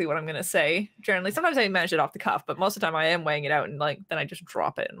exactly what I'm gonna say. Generally, sometimes I manage it off the cuff, but most of the time I am weighing it out, and like then I just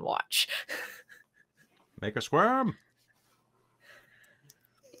drop it and watch. Make a squirm.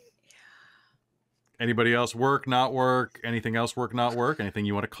 Anybody else work, not work? Anything else work, not work? Anything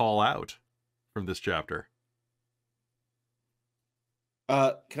you want to call out from this chapter?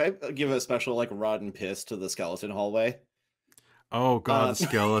 Can I give a special like rod and piss to the skeleton hallway? Oh god, the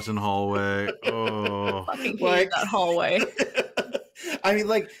skeleton hallway. Oh, Fucking hate Like- that hallway. I mean,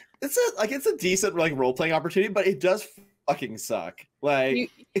 like it's a decent like role playing opportunity, but it does fucking suck.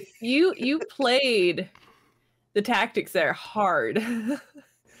 Like You played the tactics there hard. I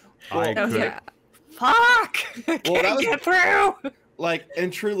I was could. like, fuck! I can't that was- get through. like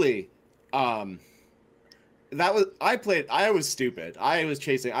and truly, that was I was stupid. I was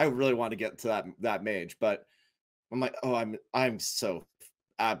chasing. I really wanted to get to that mage, but I'm like, oh, I'm so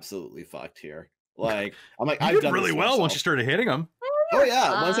absolutely fucked here. Like I'm like, You I've did done really this well once myself. you started hitting them. Oh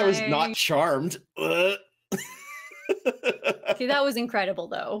yeah, once I was Fine. not charmed. See, that was incredible,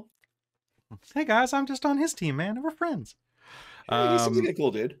 though. Hey guys, I'm just on his team, man. We're friends. He seems like a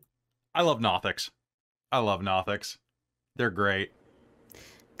cool dude. I love Nothics. I love Nothics. They're great.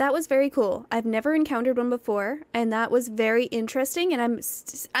 That was very cool. I've never encountered one before, and that was very interesting. And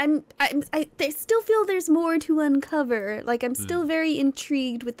I still feel there's more to uncover. Like I'm still very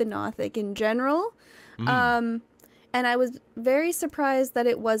intrigued with the Nothic in general. Mm. And I was very surprised that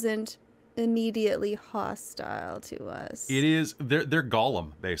it wasn't immediately hostile to us. It is. They're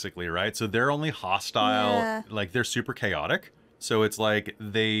Gollum basically, right? So they're only hostile. Yeah. Like they're super chaotic. So it's like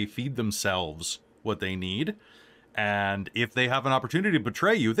they feed themselves what they need. And if they have an opportunity to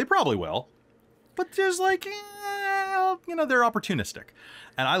betray you, they probably will. But there's like, they're opportunistic.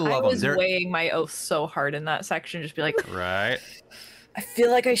 And I I love was them. weighing my oath so hard in that section, just be like, Right. I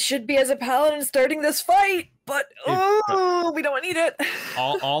feel like I should be as a paladin starting this fight, but we don't need it.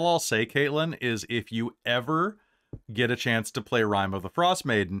 All I'll say, Caitlan, is if you ever get a chance to play Rime of the Frost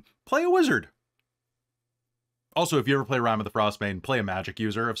Maiden, play a wizard. Also, if you ever play Rime of the Frost Maiden, play a magic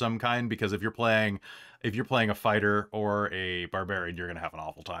user of some kind, because if you're playing a fighter or a barbarian, you're gonna have an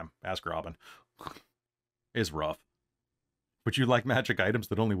awful time. Ask Robin. It's rough. But you like magic items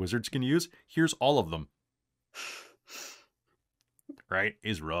that only wizards can use? Here's all of them. Right?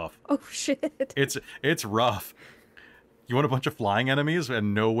 Is rough. Oh shit. It's rough. You want a bunch of flying enemies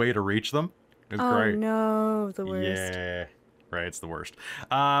and no way to reach them? It's great. No, the worst. Yeah. Right, it's the worst.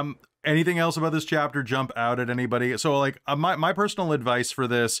 Anything else about this chapter jump out at anybody? So like my personal advice for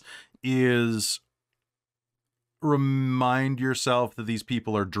this is remind yourself that these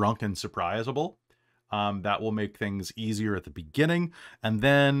people are drunk and surprisable. That will make things easier at the beginning. And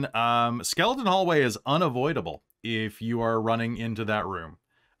then Skeleton Hallway is unavoidable if you are running into that room.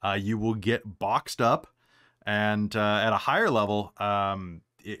 You will get boxed up, and at a higher level,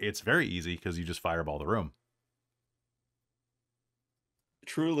 it's very easy because you just fireball the room.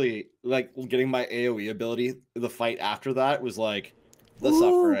 Truly, like getting my AoE ability, the fight after that was like the Ooh.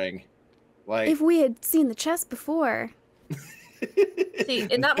 suffering. Like If we had seen the chest before. See,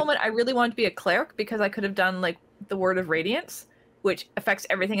 in that moment, I really wanted to be a cleric because I could have done like the Word of Radiance, which affects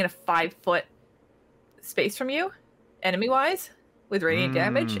everything in a 5-foot space from you, enemy-wise, with radiant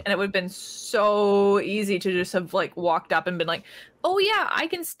damage, and it would have been so easy to just have like walked up and been like, "Oh yeah, I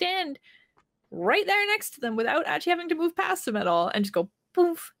can stand right there next to them without actually having to move past them at all," and just go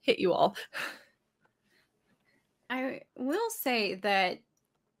poof, hit you all. I will say that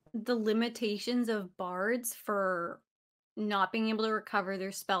the limitations of bards for not being able to recover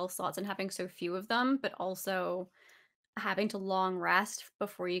their spell slots and having so few of them, but also having to long rest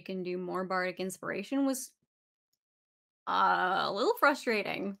before you can do more bardic inspiration was a little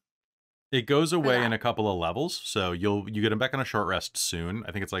frustrating. It goes away that. in a couple of levels, so you get them back on a short rest soon.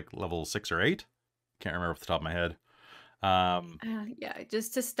 I think it's like level 6 or 8. Can't remember off the top of my head. Yeah,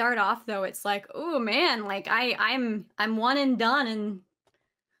 just to start off though, it's like, oh man, like I'm one and done, and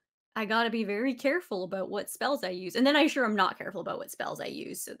I gotta be very careful about what spells I use. And then I sure am not careful about what spells I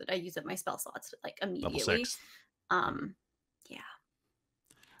use, so that I use up my spell slots like Level immediately. 6. Yeah.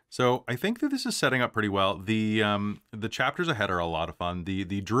 So I think that this is setting up pretty well. The chapters ahead are a lot of fun.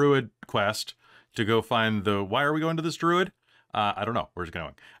 The druid quest to go find the. Why are we going to this druid? I don't know. Where's it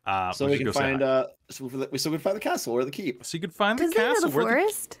going? so let's we just can go say hi. find so we can find the castle or the keep. So you could find the Because they know castle. the where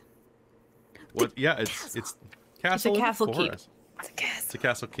forest. What? Yeah, it's castle. in the castle keep. forest. It's a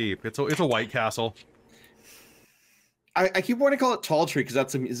castle keep. It's a white castle. I keep wanting to call it Tall Tree because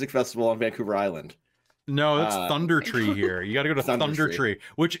that's a music festival on Vancouver Island. No, that's Thunder Tree here. You got to go to Thunder Thunder Tree,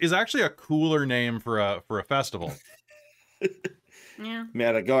 which is actually a cooler name for a festival. Yeah.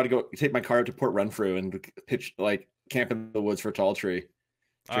 Man, I gotta go take my car up to Port Renfrew and pitch like camp in the woods for Tall Tree.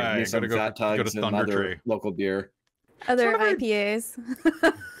 Drink me some Fat Tugs and other local beer. Other IPAs.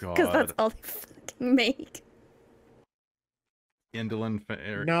 Because that's all they fucking make. Indolent.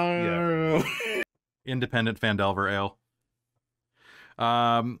 No. Yeah. Independent Phandelver Ale.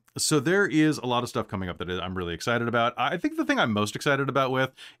 So there is a lot of stuff coming up that I'm really excited about. I think the thing I'm most excited about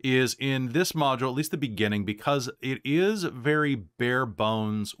with is in this module, at least the beginning, because it is very bare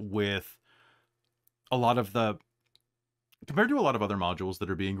bones with a lot of the, compared to a lot of other modules that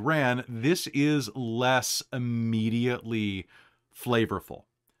are being ran, this is less immediately flavorful.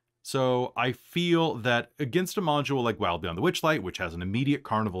 So I feel that against a module like Wild Beyond the Witchlight, which has an immediate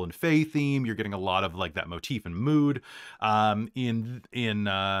carnival and fae theme, you're getting a lot of like that motif and mood. In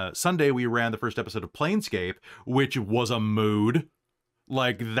Sunday, we ran the first episode of Planescape, which was a mood.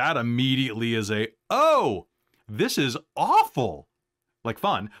 Like that immediately is a, oh, this is awful. Like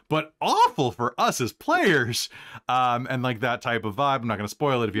fun, but awful for us as players. And like that type of vibe. I'm not going to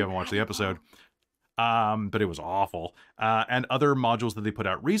spoil it if you haven't watched the episode. But it was awful. And other modules that they put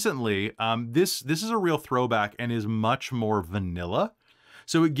out recently, this is a real throwback and is much more vanilla.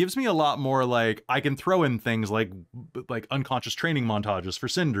 So it gives me a lot more like, I can throw in things like unconscious training montages for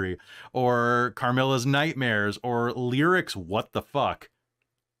Sindri, or Carmilla's nightmares, or lyrics. What the fuck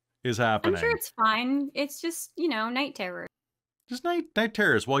is happening? I'm sure it's fine. It's just, you know, night terror. Just night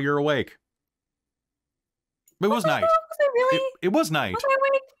terrors while you're awake. It was night. Was it really? It was night. Was I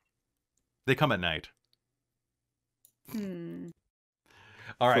awake? They come at night.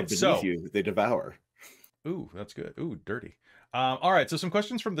 All right, From so beneath you, they devour. Ooh, that's good. Ooh, dirty. All right, so some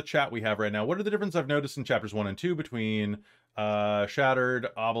questions from the chat we have right now. What are the differences I've noticed in chapters 1 and 2 between Shattered,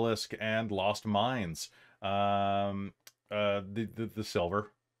 Obelisk, and Lost Mines? The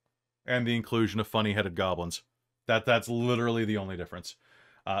silver and the inclusion of funny-headed goblins. That's literally the only difference.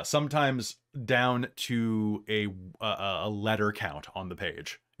 Sometimes down to a letter count on the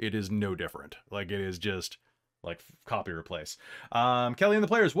page. It is no different. Like, it is just like copy replace. Kelly and the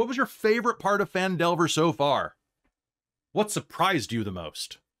players, what was your favorite part of Phandelver so far? What surprised you the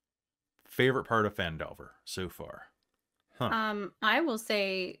most? Favorite part of Phandelver so far? Huh. I will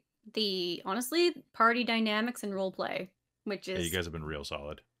say honestly, party dynamics and roleplay, which is... Yeah, you guys have been real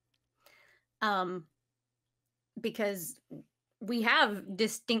solid. Because we have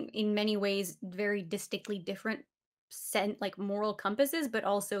in many ways, very distinctly different like moral compasses, but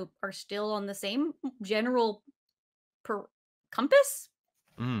also are still on the same general compass.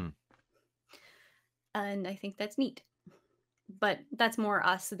 And I think that's neat. But that's more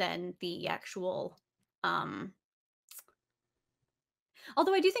us than the actual although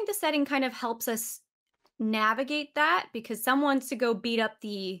I do think the setting kind of helps us navigate that, because someone wants to go beat up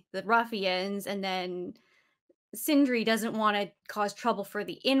the ruffians, and then Sindri doesn't want to cause trouble for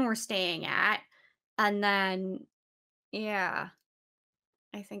the inn we're staying at, and then yeah,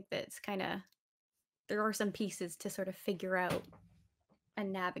 I think that's kind of, there are some pieces to sort of figure out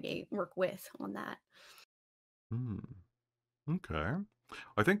and navigate, work with on that. Okay.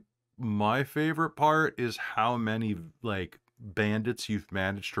 I think my favorite part is how many like bandits you've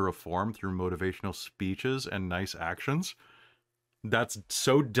managed to reform through motivational speeches and nice actions. That's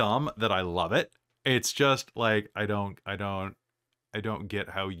so dumb that I love it. It's just like, I don't get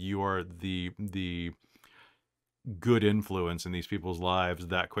how you are the good influence in these people's lives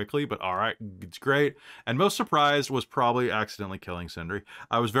that quickly, but all right, it's great. And most surprised was probably accidentally killing Sindri.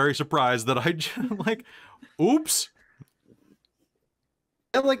 I was very surprised that I just like, oops.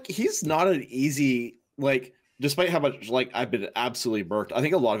 And like, he's not an easy, like, despite how much like I've been absolutely burked, I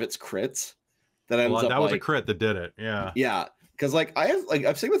think a lot of it's crits that ends up, that was a crit that did it. Yeah, because like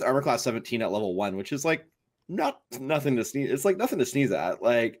I've seen with armor class 17 at level 1, which is like nothing to sneeze. It's like nothing to sneeze at.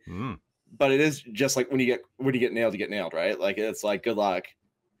 Like, but it is just like when you get nailed, you get nailed, right? Like, it's like, good luck.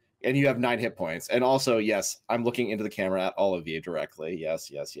 And you have 9 hit points. And also, yes, I'm looking into the camera at all of you directly. Yes.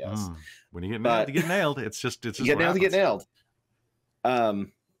 When you get nailed, you get nailed. It's just you get nailed, you get nailed.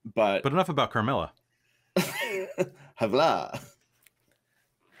 But enough about Carmilla. Havla.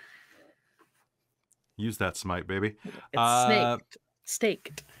 Use that smite, baby. It's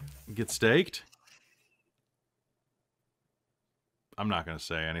staked. Get staked. I'm not going to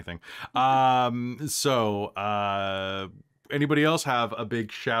say anything. Anybody else have a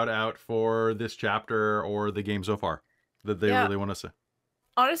big shout out for this chapter or the game so far that they really want to say?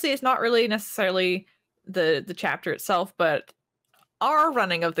 Honestly, it's not really necessarily the chapter itself, but our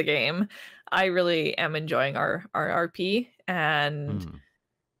running of the game. I really am enjoying our RP, and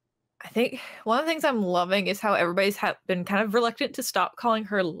I think one of the things I'm loving is how everybody's been kind of reluctant to stop calling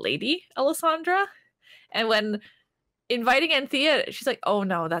her Lady Alessandra. And when inviting Anthea, she's like, oh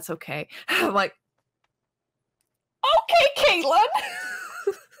no, that's okay. I'm like, okay,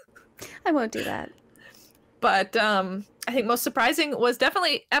 Caitlan. I won't do that. But I think most surprising was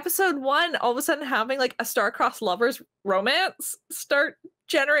definitely episode 1, all of a sudden having like a star-crossed lovers romance start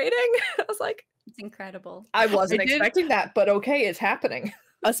generating. I was like, It's incredible. I wasn't I did- expecting that, but okay, it's happening.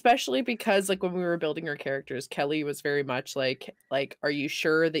 Especially because like when we were building our characters, Kelly was very much like, are you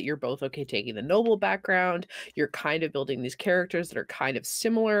sure that you're both okay taking the noble background? You're kind of building these characters that are kind of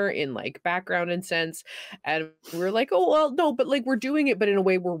similar in like background and sense. And we were like, oh, well, no, but like we're doing it, but in a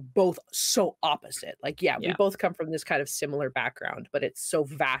way we're both so opposite. Like, yeah, we Yeah. both come from this kind of similar background, but it's so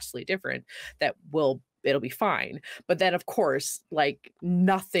vastly different that it'll be fine. But then of course, like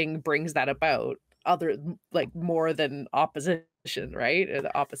nothing brings that about other like more than opposition, right? Or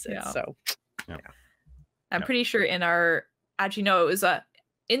the opposite. Yeah. So I'm Yep. pretty sure in our, actually no, it was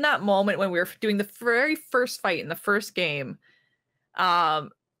in that moment when we were doing the very first fight in the first game,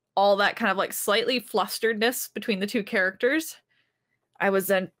 all that kind of like slightly flusteredness between the two characters, I was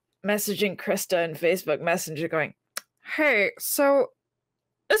then messaging Christa in Facebook Messenger going, hey, so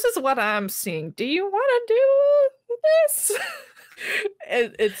this is what I'm seeing. Do you want to do this?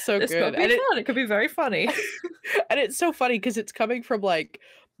 it's so This good. could be fun. It could be very funny. And it's so funny because it's coming from like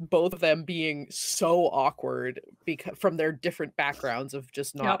both of them being so awkward because from their different backgrounds of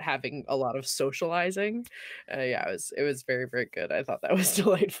just not Yep. having a lot of socializing. Yeah, it was very, very good. I thought that was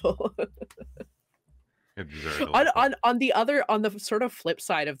delightful. It's very delightful. on the sort of flip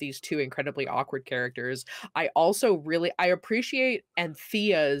side of these two incredibly awkward characters, I appreciate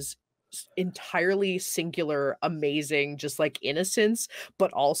Anthea's entirely singular, amazing, just like innocence,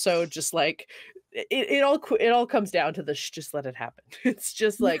 but also just like it all comes down to the just let it happen. It's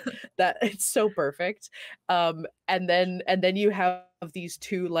just like that. It's so perfect. And then you have these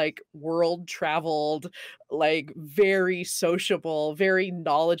two like world traveled, like very sociable, very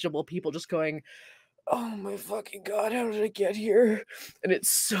knowledgeable people just going, oh my fucking god, how did I get here? And it's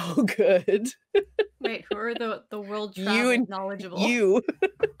so good. Wait, who are the world You travel and knowledgeable? You.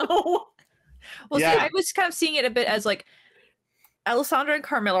 Oh, well, see, Yeah. I was kind of seeing it a bit as like Alessandra and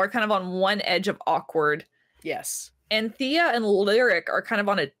Carmilla are kind of on one edge of awkward. Yes. Anthea and Lyric are kind of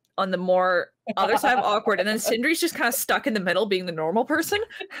on the more other side of awkward, and then Sindri's just kind of stuck in the middle, being the normal person.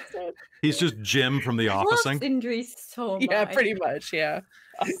 He's just Jim from The I love Officing. Sindri so much. Yeah, pretty much. Yeah.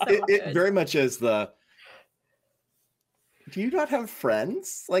 It good. very much is the. Do you not have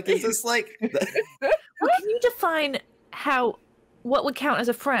friends? Like, is this like? Well, can you define what would count as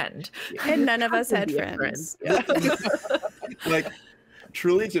a friend? And none of How us can had be a friend? friends. Yeah. Like,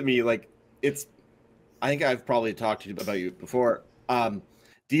 truly to me, like it's. I think I've probably talked to you about you before.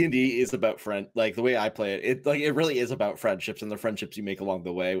 D&D is about friend. Like the way I play it, it really is about friendships and the friendships you make along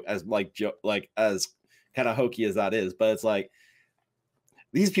the way. As as kind of hokey as that is, but it's like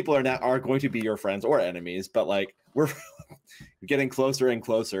these people are going to be your friends or enemies, but like we're getting closer and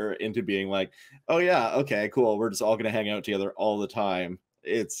closer into being like, oh yeah, okay, cool. We're just all gonna hang out together all the time.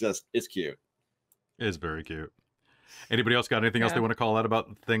 It's cute. It is very cute. Anybody else got anything else they Yeah. want to call out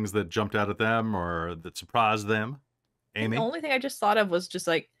about things that jumped out at them or that surprised them? Amy? The only thing I just thought of was just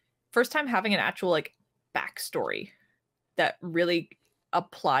like first time having an actual like backstory that really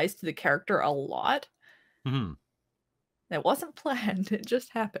applies to the character a lot. Mhm. That wasn't planned. It just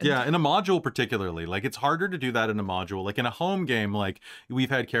happened. Yeah, in a module particularly, like it's harder to do that in a module. Like in a home game, like we've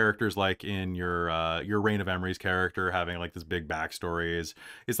had characters like in your Reign of Emery's character having like this big backstory is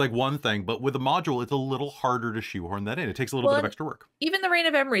like one thing, but with a module, it's a little harder to shoehorn that in. It takes a little bit of Well, extra work. Even the Reign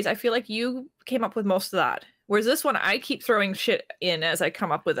of Emery's, I feel like you came up with most of that. Whereas this one, I keep throwing shit in as I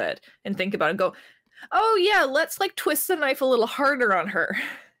come up with it and think about it and go, oh yeah, let's like twist the knife a little harder on her.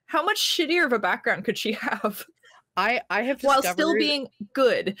 How much shittier of a background could she have? I have While discovered, still being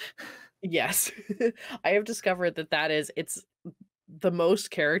good. yes, I have discovered it's the most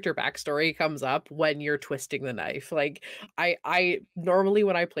character backstory comes up when you're twisting the knife. Like I normally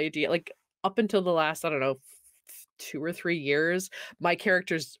when I play D, like up until the last, I don't know, 2 or 3 years, my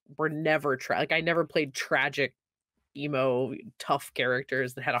characters were never like I never played tragic emo tough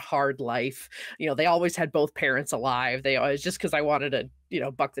characters that had a hard life. You know, they always had both parents alive. They always, just because I wanted to, you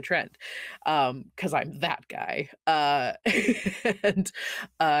know, buck the trend, because I'm that guy.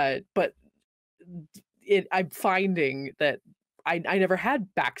 But I'm finding that I never had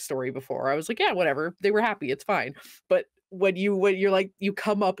backstory before. I was like, yeah, whatever, they were happy, it's fine. But when you're like, you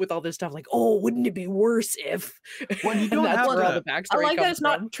come up with all this stuff like, oh, wouldn't it be worse if, When you and don't that's have where all the that. backstory I like that comes it's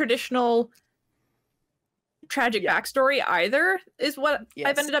not from. traditional tragic backstory either, is what I've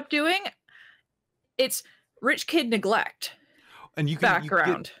Yes. ended up doing. It's rich kid neglect And you can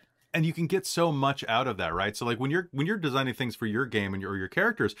background. And you can get so much out of that, right? So like when you're designing things for your game and or your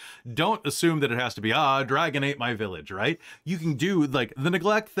characters, don't assume that it has to be, dragon ate my village, right? You can do like the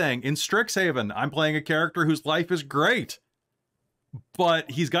neglect thing. In Strixhaven, I'm playing a character whose life is great,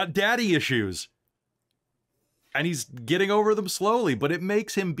 but he's got daddy issues. And he's getting over them slowly, but it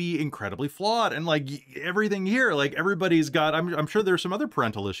makes him be incredibly flawed. And like everything here, like everybody's got, I'm sure there's some other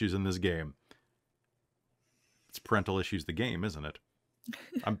parental issues in this game. It's parental issues, the game, isn't it?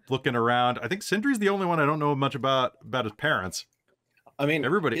 I'm looking around. I think Sindri's the only one I don't know much about his parents. I mean,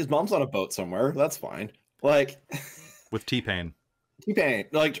 everybody. His mom's on a boat somewhere. That's fine. Like with T-Pain. T-Pain.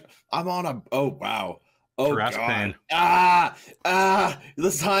 Like I'm on a. Oh wow. Oh Jurassic god. Pain.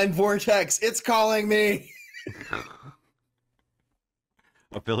 The time vortex. It's calling me.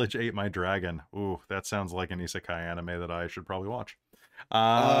 A village ate my dragon. Ooh, that sounds like an isekai anime that I should probably watch.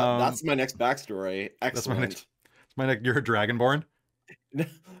 That's my next backstory. Excellent. You're a dragonborn?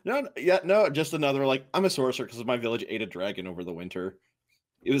 No, just another, like, I'm a sorcerer because my village ate a dragon over the winter.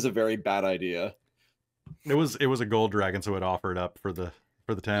 It was a very bad idea. It was a gold dragon, so it offered up for the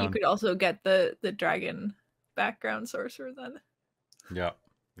town. You could also get the dragon background sorcerer then. Yeah.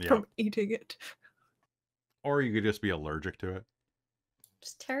 From eating it. Or you could just be allergic to it.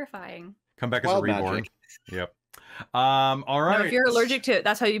 Just terrifying. Come back as a reborn. Magic. Yep. All right. No, if you're allergic to it,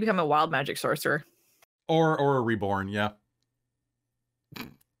 that's how you become a wild magic sorcerer. Or a reborn, yeah.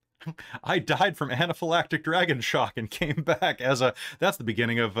 I died from anaphylactic dragon shock and came back as a... That's the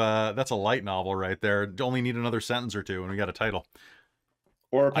beginning of... that's a light novel right there. Only need another sentence or two and we got a title.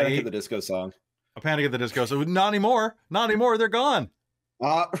 Or a Panic at the Disco song. A Panic at the Disco. So not anymore. Not anymore. They're gone.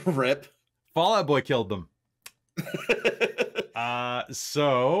 Rip. Fallout Boy killed them.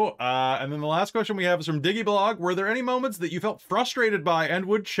 And then the last question we have is from Diggyblog. Were there any moments that you felt frustrated by and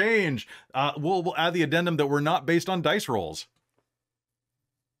would change? We'll add the addendum that were not based on dice rolls.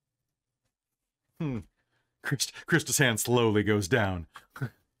 Christa's hand slowly goes down.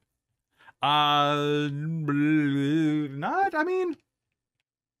 I mean,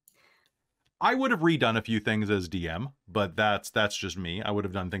 I would have redone a few things as DM, but that's just me. I would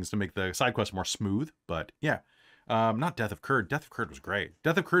have done things to make the side quest more smooth, but yeah. Not Death of Kurd. Death of Kurd was great.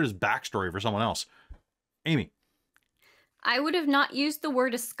 Death of Kurd is backstory for someone else. Amy. I would have not used the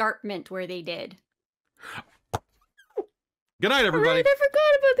word escarpment where they did. Good night, everybody. Right, I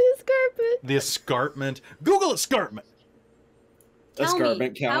forgot about the escarpment. The escarpment. Google escarpment. Tell me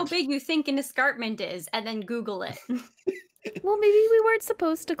Escarpment count. how big you think an escarpment is, and then Google it. Well, maybe we weren't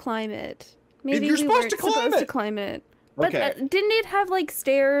supposed to climb it. Maybe You're we supposed weren't to climb supposed it. to climb it. But Okay. Didn't it have like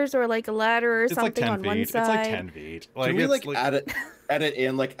stairs or like a ladder or It's like something 10 on feet. one side? It's like 10 feet. Can we like edit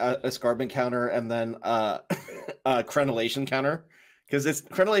in like a escarpment counter and then crenellation counter? Because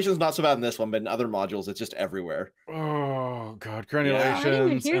crenellation is not so bad in this one, but in other modules it's just everywhere. Oh god, I didn't even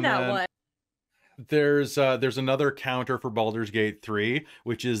crenulations. hear and that then one. There's another counter for Baldur's Gate 3,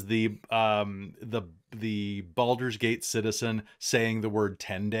 which is the Baldur's Gate citizen saying the word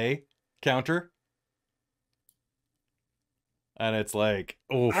 10-day counter. And it's like,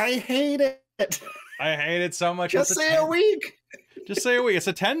 oh, I hate it. I hate it so much. Just say a week. Just say a week. It's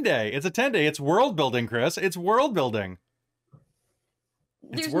a 10-day. It's a 10-day. It's world building, Chris. It's world building.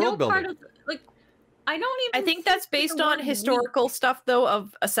 It's There's world no part building. of like I don't even. I think that's based on word historical stuff, though,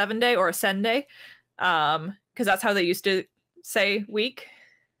 of a 7-day or a 10-day, because that's how they used to say week,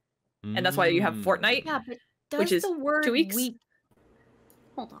 and that's why you have fortnight. Yeah, but does which is the word 2 weeks? week?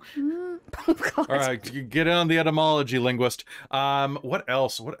 Hold on. Oh, God. All right, get in on the etymology, linguist. What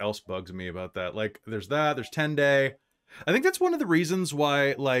else? What else bugs me about that? Like, there's 10-day. I think that's one of the reasons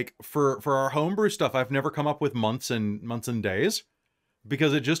why, like, for our homebrew stuff, I've never come up with months and days,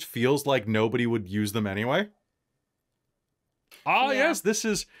 because it just feels like nobody would use them anyway. Ah, Yeah. yes, this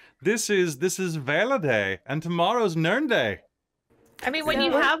is Vela Day, and tomorrow's Nern Day. I mean, when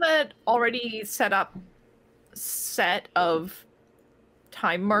you So- have an already set of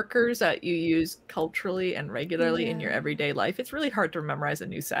time markers that you use culturally and regularly in your Yeah. everyday life, it's really hard to memorize a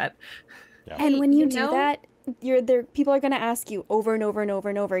new set. And when you do know- that, people are going to ask you over and over and over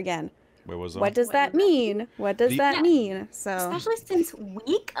and over again. Wait, was What does that mean? What does that Yeah. mean? So Especially since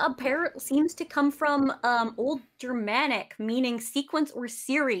week apparently seems to come from Old Germanic, meaning sequence or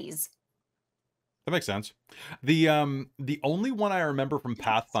series. That makes sense. The only one I remember from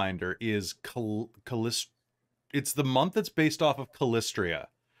Pathfinder is it's the month that's based off of Callistria,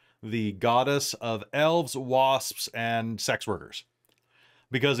 the goddess of elves, wasps, and sex workers.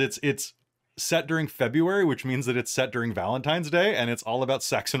 Because it's set during February, which means that it's set during Valentine's Day, and it's all about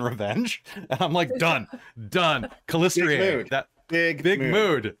sex and revenge. And I'm like, done. Callistria. mood. That Big big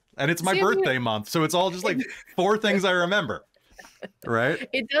mood. And it's my See, I mean- birthday month, so it's all just like 4 things I remember. Right?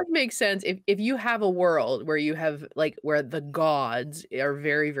 It does make sense if you have a world where you have like where the gods are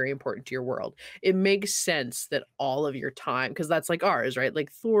very, very important to your world. It makes sense that all of your time, because that's like ours, right?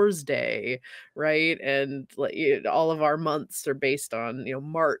 Like Thor's Day, right? And like all of our months are based on,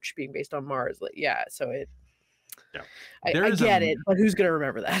 March being based on Mars. Like, yeah, so Yeah. I get it, but who's gonna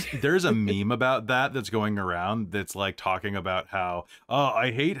remember that? There's a meme about that's going around that's like talking about how, oh,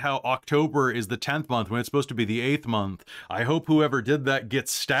 I hate how October is the 10th month when it's supposed to be the 8th month. I hope whoever did that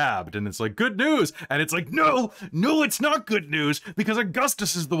gets stabbed. And it's like, good news. And it's like, no, it's not good news because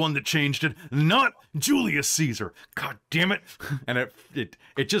Augustus is the one that changed it, not Julius Caesar. God damn it. And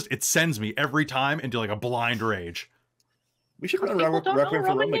it sends me every time into like a blind rage. We should run People don't know Requiem for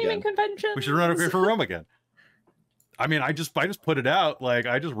Roman Rome naming again. conventions. We should run Requiem for Rome again. I mean, I just put it out. Like,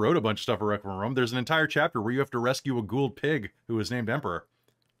 I just wrote a bunch of stuff for Requiem for Rome. There's an entire chapter where you have to rescue a ghoul pig who was named Emperor.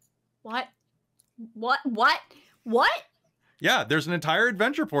 What? Yeah, there's an entire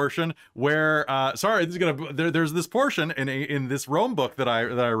adventure portion where, there's this portion in this Rome book that I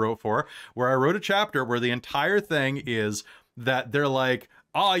wrote for, where I wrote a chapter where the entire thing is that they're like,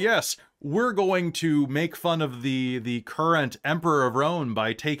 ah, yes, we're going to make fun of the current Emperor of Rome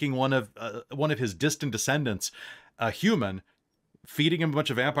by taking one of his distant descendants, a human, feeding him a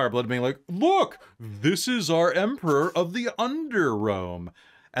bunch of vampire blood and being like, look, this is our Emperor of the Under Rome.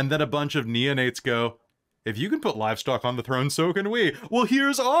 And then a bunch of neonates go, if you can put livestock on the throne, so can we. Well,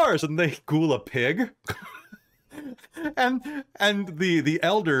 here's ours. And they ghoul a pig. and the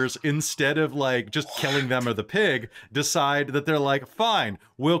elders, instead of like just killing them or the pig, decide that they're like, fine,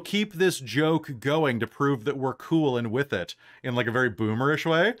 we'll keep this joke going to prove that we're cool and with it in like a very boomerish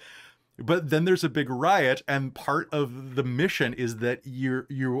way. But then there's a big riot, and part of the mission is that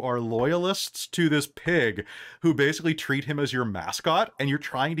you are loyalists to this pig who basically treat him as your mascot, and you're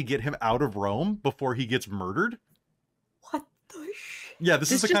trying to get him out of Rome before he gets murdered. What the shit? Yeah,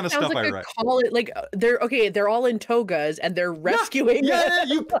 this is the kind of stuff I write. They're all in togas and they're rescuing. Yeah,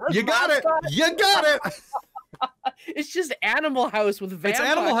 you got it. You got it. It's just Animal House with vampires.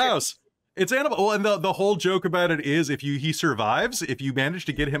 It's Animal House. It's Animal. Well, and the whole joke about it is he survives, if you manage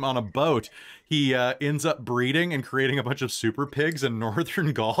to get him on a boat, he ends up breeding and creating a bunch of super pigs in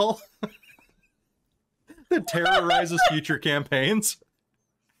northern Gaul that terrorizes future campaigns.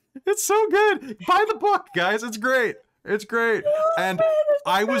 It's so good. Buy the book, guys. It's great. It's great. And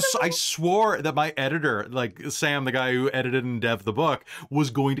I swore that my editor, like Sam, the guy who edited and dev'd the book, was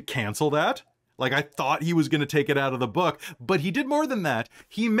going to cancel that. Like, I thought he was going to take it out of the book, but he did more than that.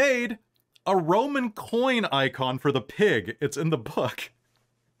 He made a Roman coin icon for the pig. It's in the book.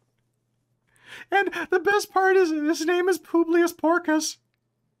 And the best part is his name is Publius Porcus.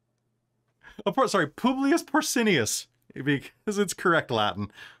 Sorry, Publius Porcinius, because it's correct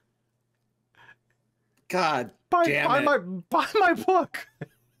Latin. God Buy my book.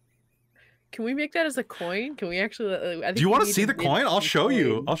 Can we make that as a coin? Can we actually? Do you want to see the coin? I'll show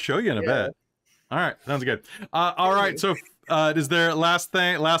you. I'll show you in a bit. All right, sounds good. All right, so is there last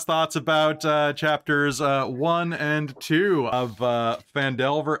thoughts about chapters 1 and 2 of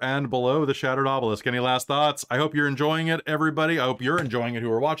Phandelver and Below, the Shattered Obelisk? Any last thoughts? I hope you're enjoying it, everybody. I hope you're enjoying it who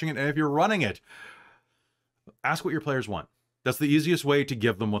are watching it, and if you're running it, ask what your players want. That's the easiest way to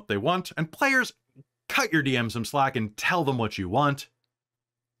give them what they want. And players, cut your DM some slack and tell them what you want.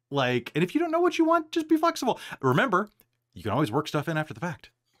 Like, and if you don't know what you want, just be flexible. Remember, you can always work stuff in after the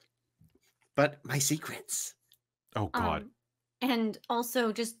fact. But my secrets. Oh, God. And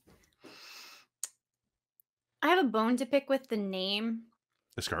also just, I have a bone to pick with the name.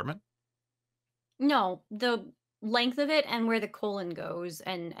 Escarpment? No, the length of it and where the colon goes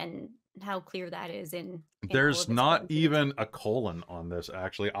and how clear that is in There's not even a colon on this,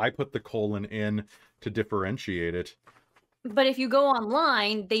 actually. I put the colon in to differentiate it. But if you go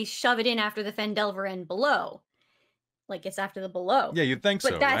online, they shove it in after the Phandelver and Below. Like it's after the Below. Yeah, you'd think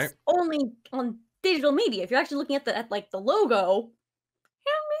so, but that's right? only on digital media. If you're actually looking at the logo,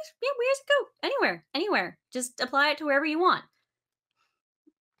 where's it go? Anywhere. Just apply it to wherever you want.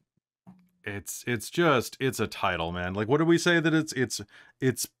 It's a title, man. Like, what did we say that it's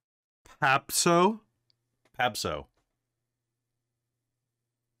Pabso? Phandelver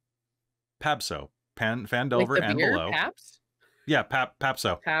Like the and beer, Below. Pabst? Yeah,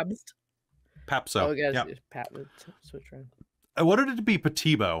 Pabso. Pabst? Pabso. Oh, guys, Yeah. switch around. I wanted it to be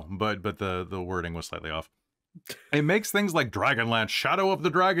Patibo, but the wording was slightly off. It makes things like Dragonlance, Shadow of the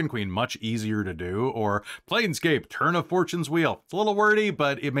Dragon Queen much easier to do, or Planescape, Turn of Fortune's Wheel. It's a little wordy,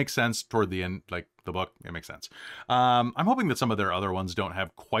 but it makes sense toward the end, like the book, it makes sense. I'm hoping that some of their other ones don't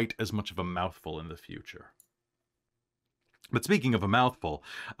have quite as much of a mouthful in the future. But speaking of a mouthful,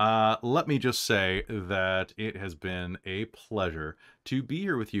 let me just say that it has been a pleasure to be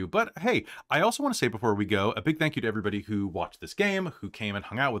here with you. But hey, I also want to say before we go, a big thank you to everybody who watched this game, who came and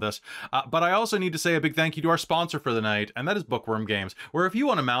hung out with us. But I also need to say a big thank you to our sponsor for the night, and that is Bookworm Games, where if you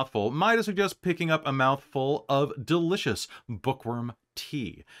want a mouthful, might I suggest picking up a mouthful of delicious bookworm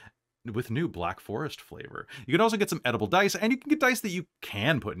tea with new Black Forest flavor. You can also get some edible dice, and you can get dice that you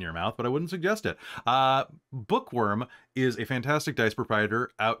can put in your mouth, but I wouldn't suggest it. Bookworm is a fantastic dice proprietor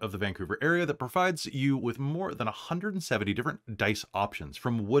out of the Vancouver area that provides you with more than 170 different dice options,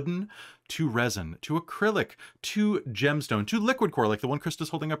 from wooden to resin to acrylic to gemstone to liquid core, like the one Christa's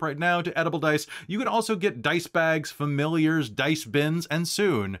holding up right now, to edible dice. You can also get dice bags, familiars, dice bins, and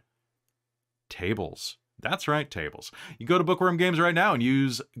soon, tables. That's right, tables. You go to Bookworm Games right now and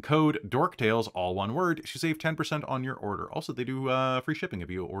use code Dork Tales, all one word. You save 10% on your order. Also, they do free shipping if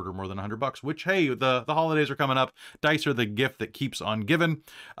you order more than $100, which, hey, the holidays are coming up. Dice are the gift that keeps on giving,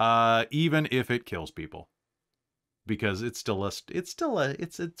 even if it kills people. Because it's fun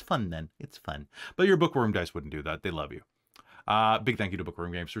then. It's fun. But your Bookworm dice wouldn't do that. They love you. Big thank you to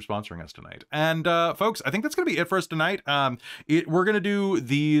Bookworm Games for sponsoring us tonight. And folks, I think that's going to be it for us tonight. We're going to do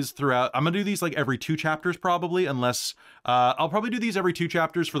these throughout. I'm going to do these like every 2 chapters probably, unless I'll probably do these every 2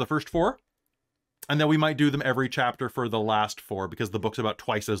 chapters for the first 4. And then we might do them every chapter for the last 4, because the book's about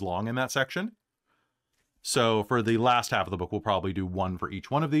twice as long in that section. So for the last half of the book, we'll probably do 1 for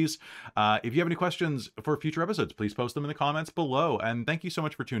each one of these. If you have any questions for future episodes, please post them in the comments below. And thank you so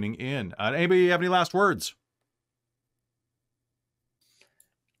much for tuning in. Anybody have any last words?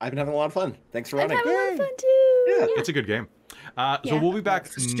 I've been having a lot of fun. Thanks for running. I'm having a lot of fun too. Yeah. It's a good game. So we'll be back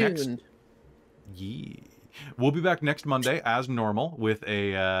next. Yeah. We'll be back next Monday as normal with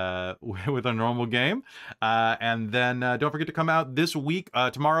a normal game, and then don't forget to come out this week.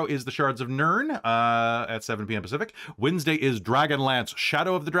 Tomorrow is the Shards of Nirn at 7 p.m. Pacific. Wednesday is Dragonlance,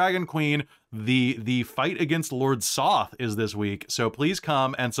 Shadow of the Dragon Queen. The fight against Lord Soth is this week, so please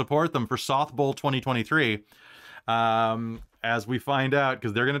come and support them for Soth Bowl 2023. As we find out,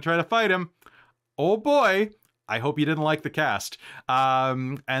 because they're going to try to fight him. Oh boy, I hope you didn't like the cast.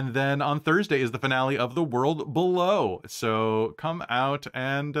 And then on Thursday is the finale of The World Below. So come out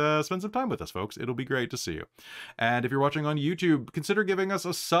and spend some time with us, folks. It'll be great to see you. And if you're watching on YouTube, consider giving us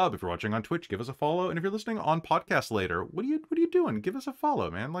a sub. If you're watching on Twitch, give us a follow. And if you're listening on podcast later, what are you doing? Give us a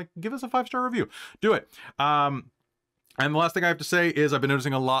follow, man. Like, give us a 5-star review. Do it. And the last thing I have to say is I've been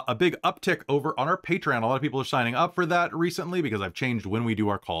noticing a big uptick over on our Patreon. A lot of people are signing up for that recently because I've changed when we do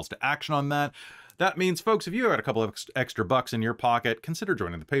our calls to action on that. That means, folks, if you got a couple of extra bucks in your pocket, consider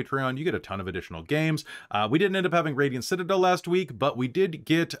joining the Patreon. You get a ton of additional games. We didn't end up having Radiant Citadel last week, but we did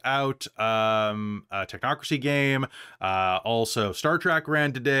get out a Technocracy game. Also, Star Trek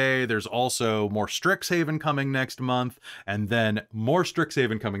ran today. There's also more Strixhaven coming next month, and then more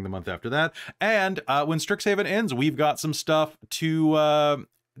Strixhaven coming the month after that. And when Strixhaven ends, we've got some stuff to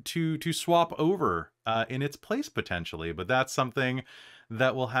swap over in its place potentially, but that's something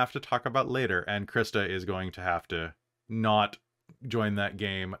that we'll have to talk about later, and Christa is going to have to not join that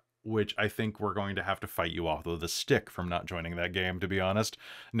game, which I think we're going to have to fight you off with a stick from not joining that game, to be honest,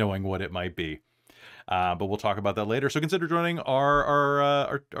 knowing what it might be. But we'll talk about that later. So consider joining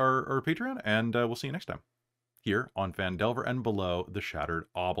our Patreon, and we'll see you next time here on Phandelver and Below, the Shattered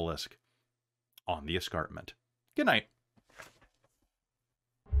Obelisk on the Escarpment. Good night.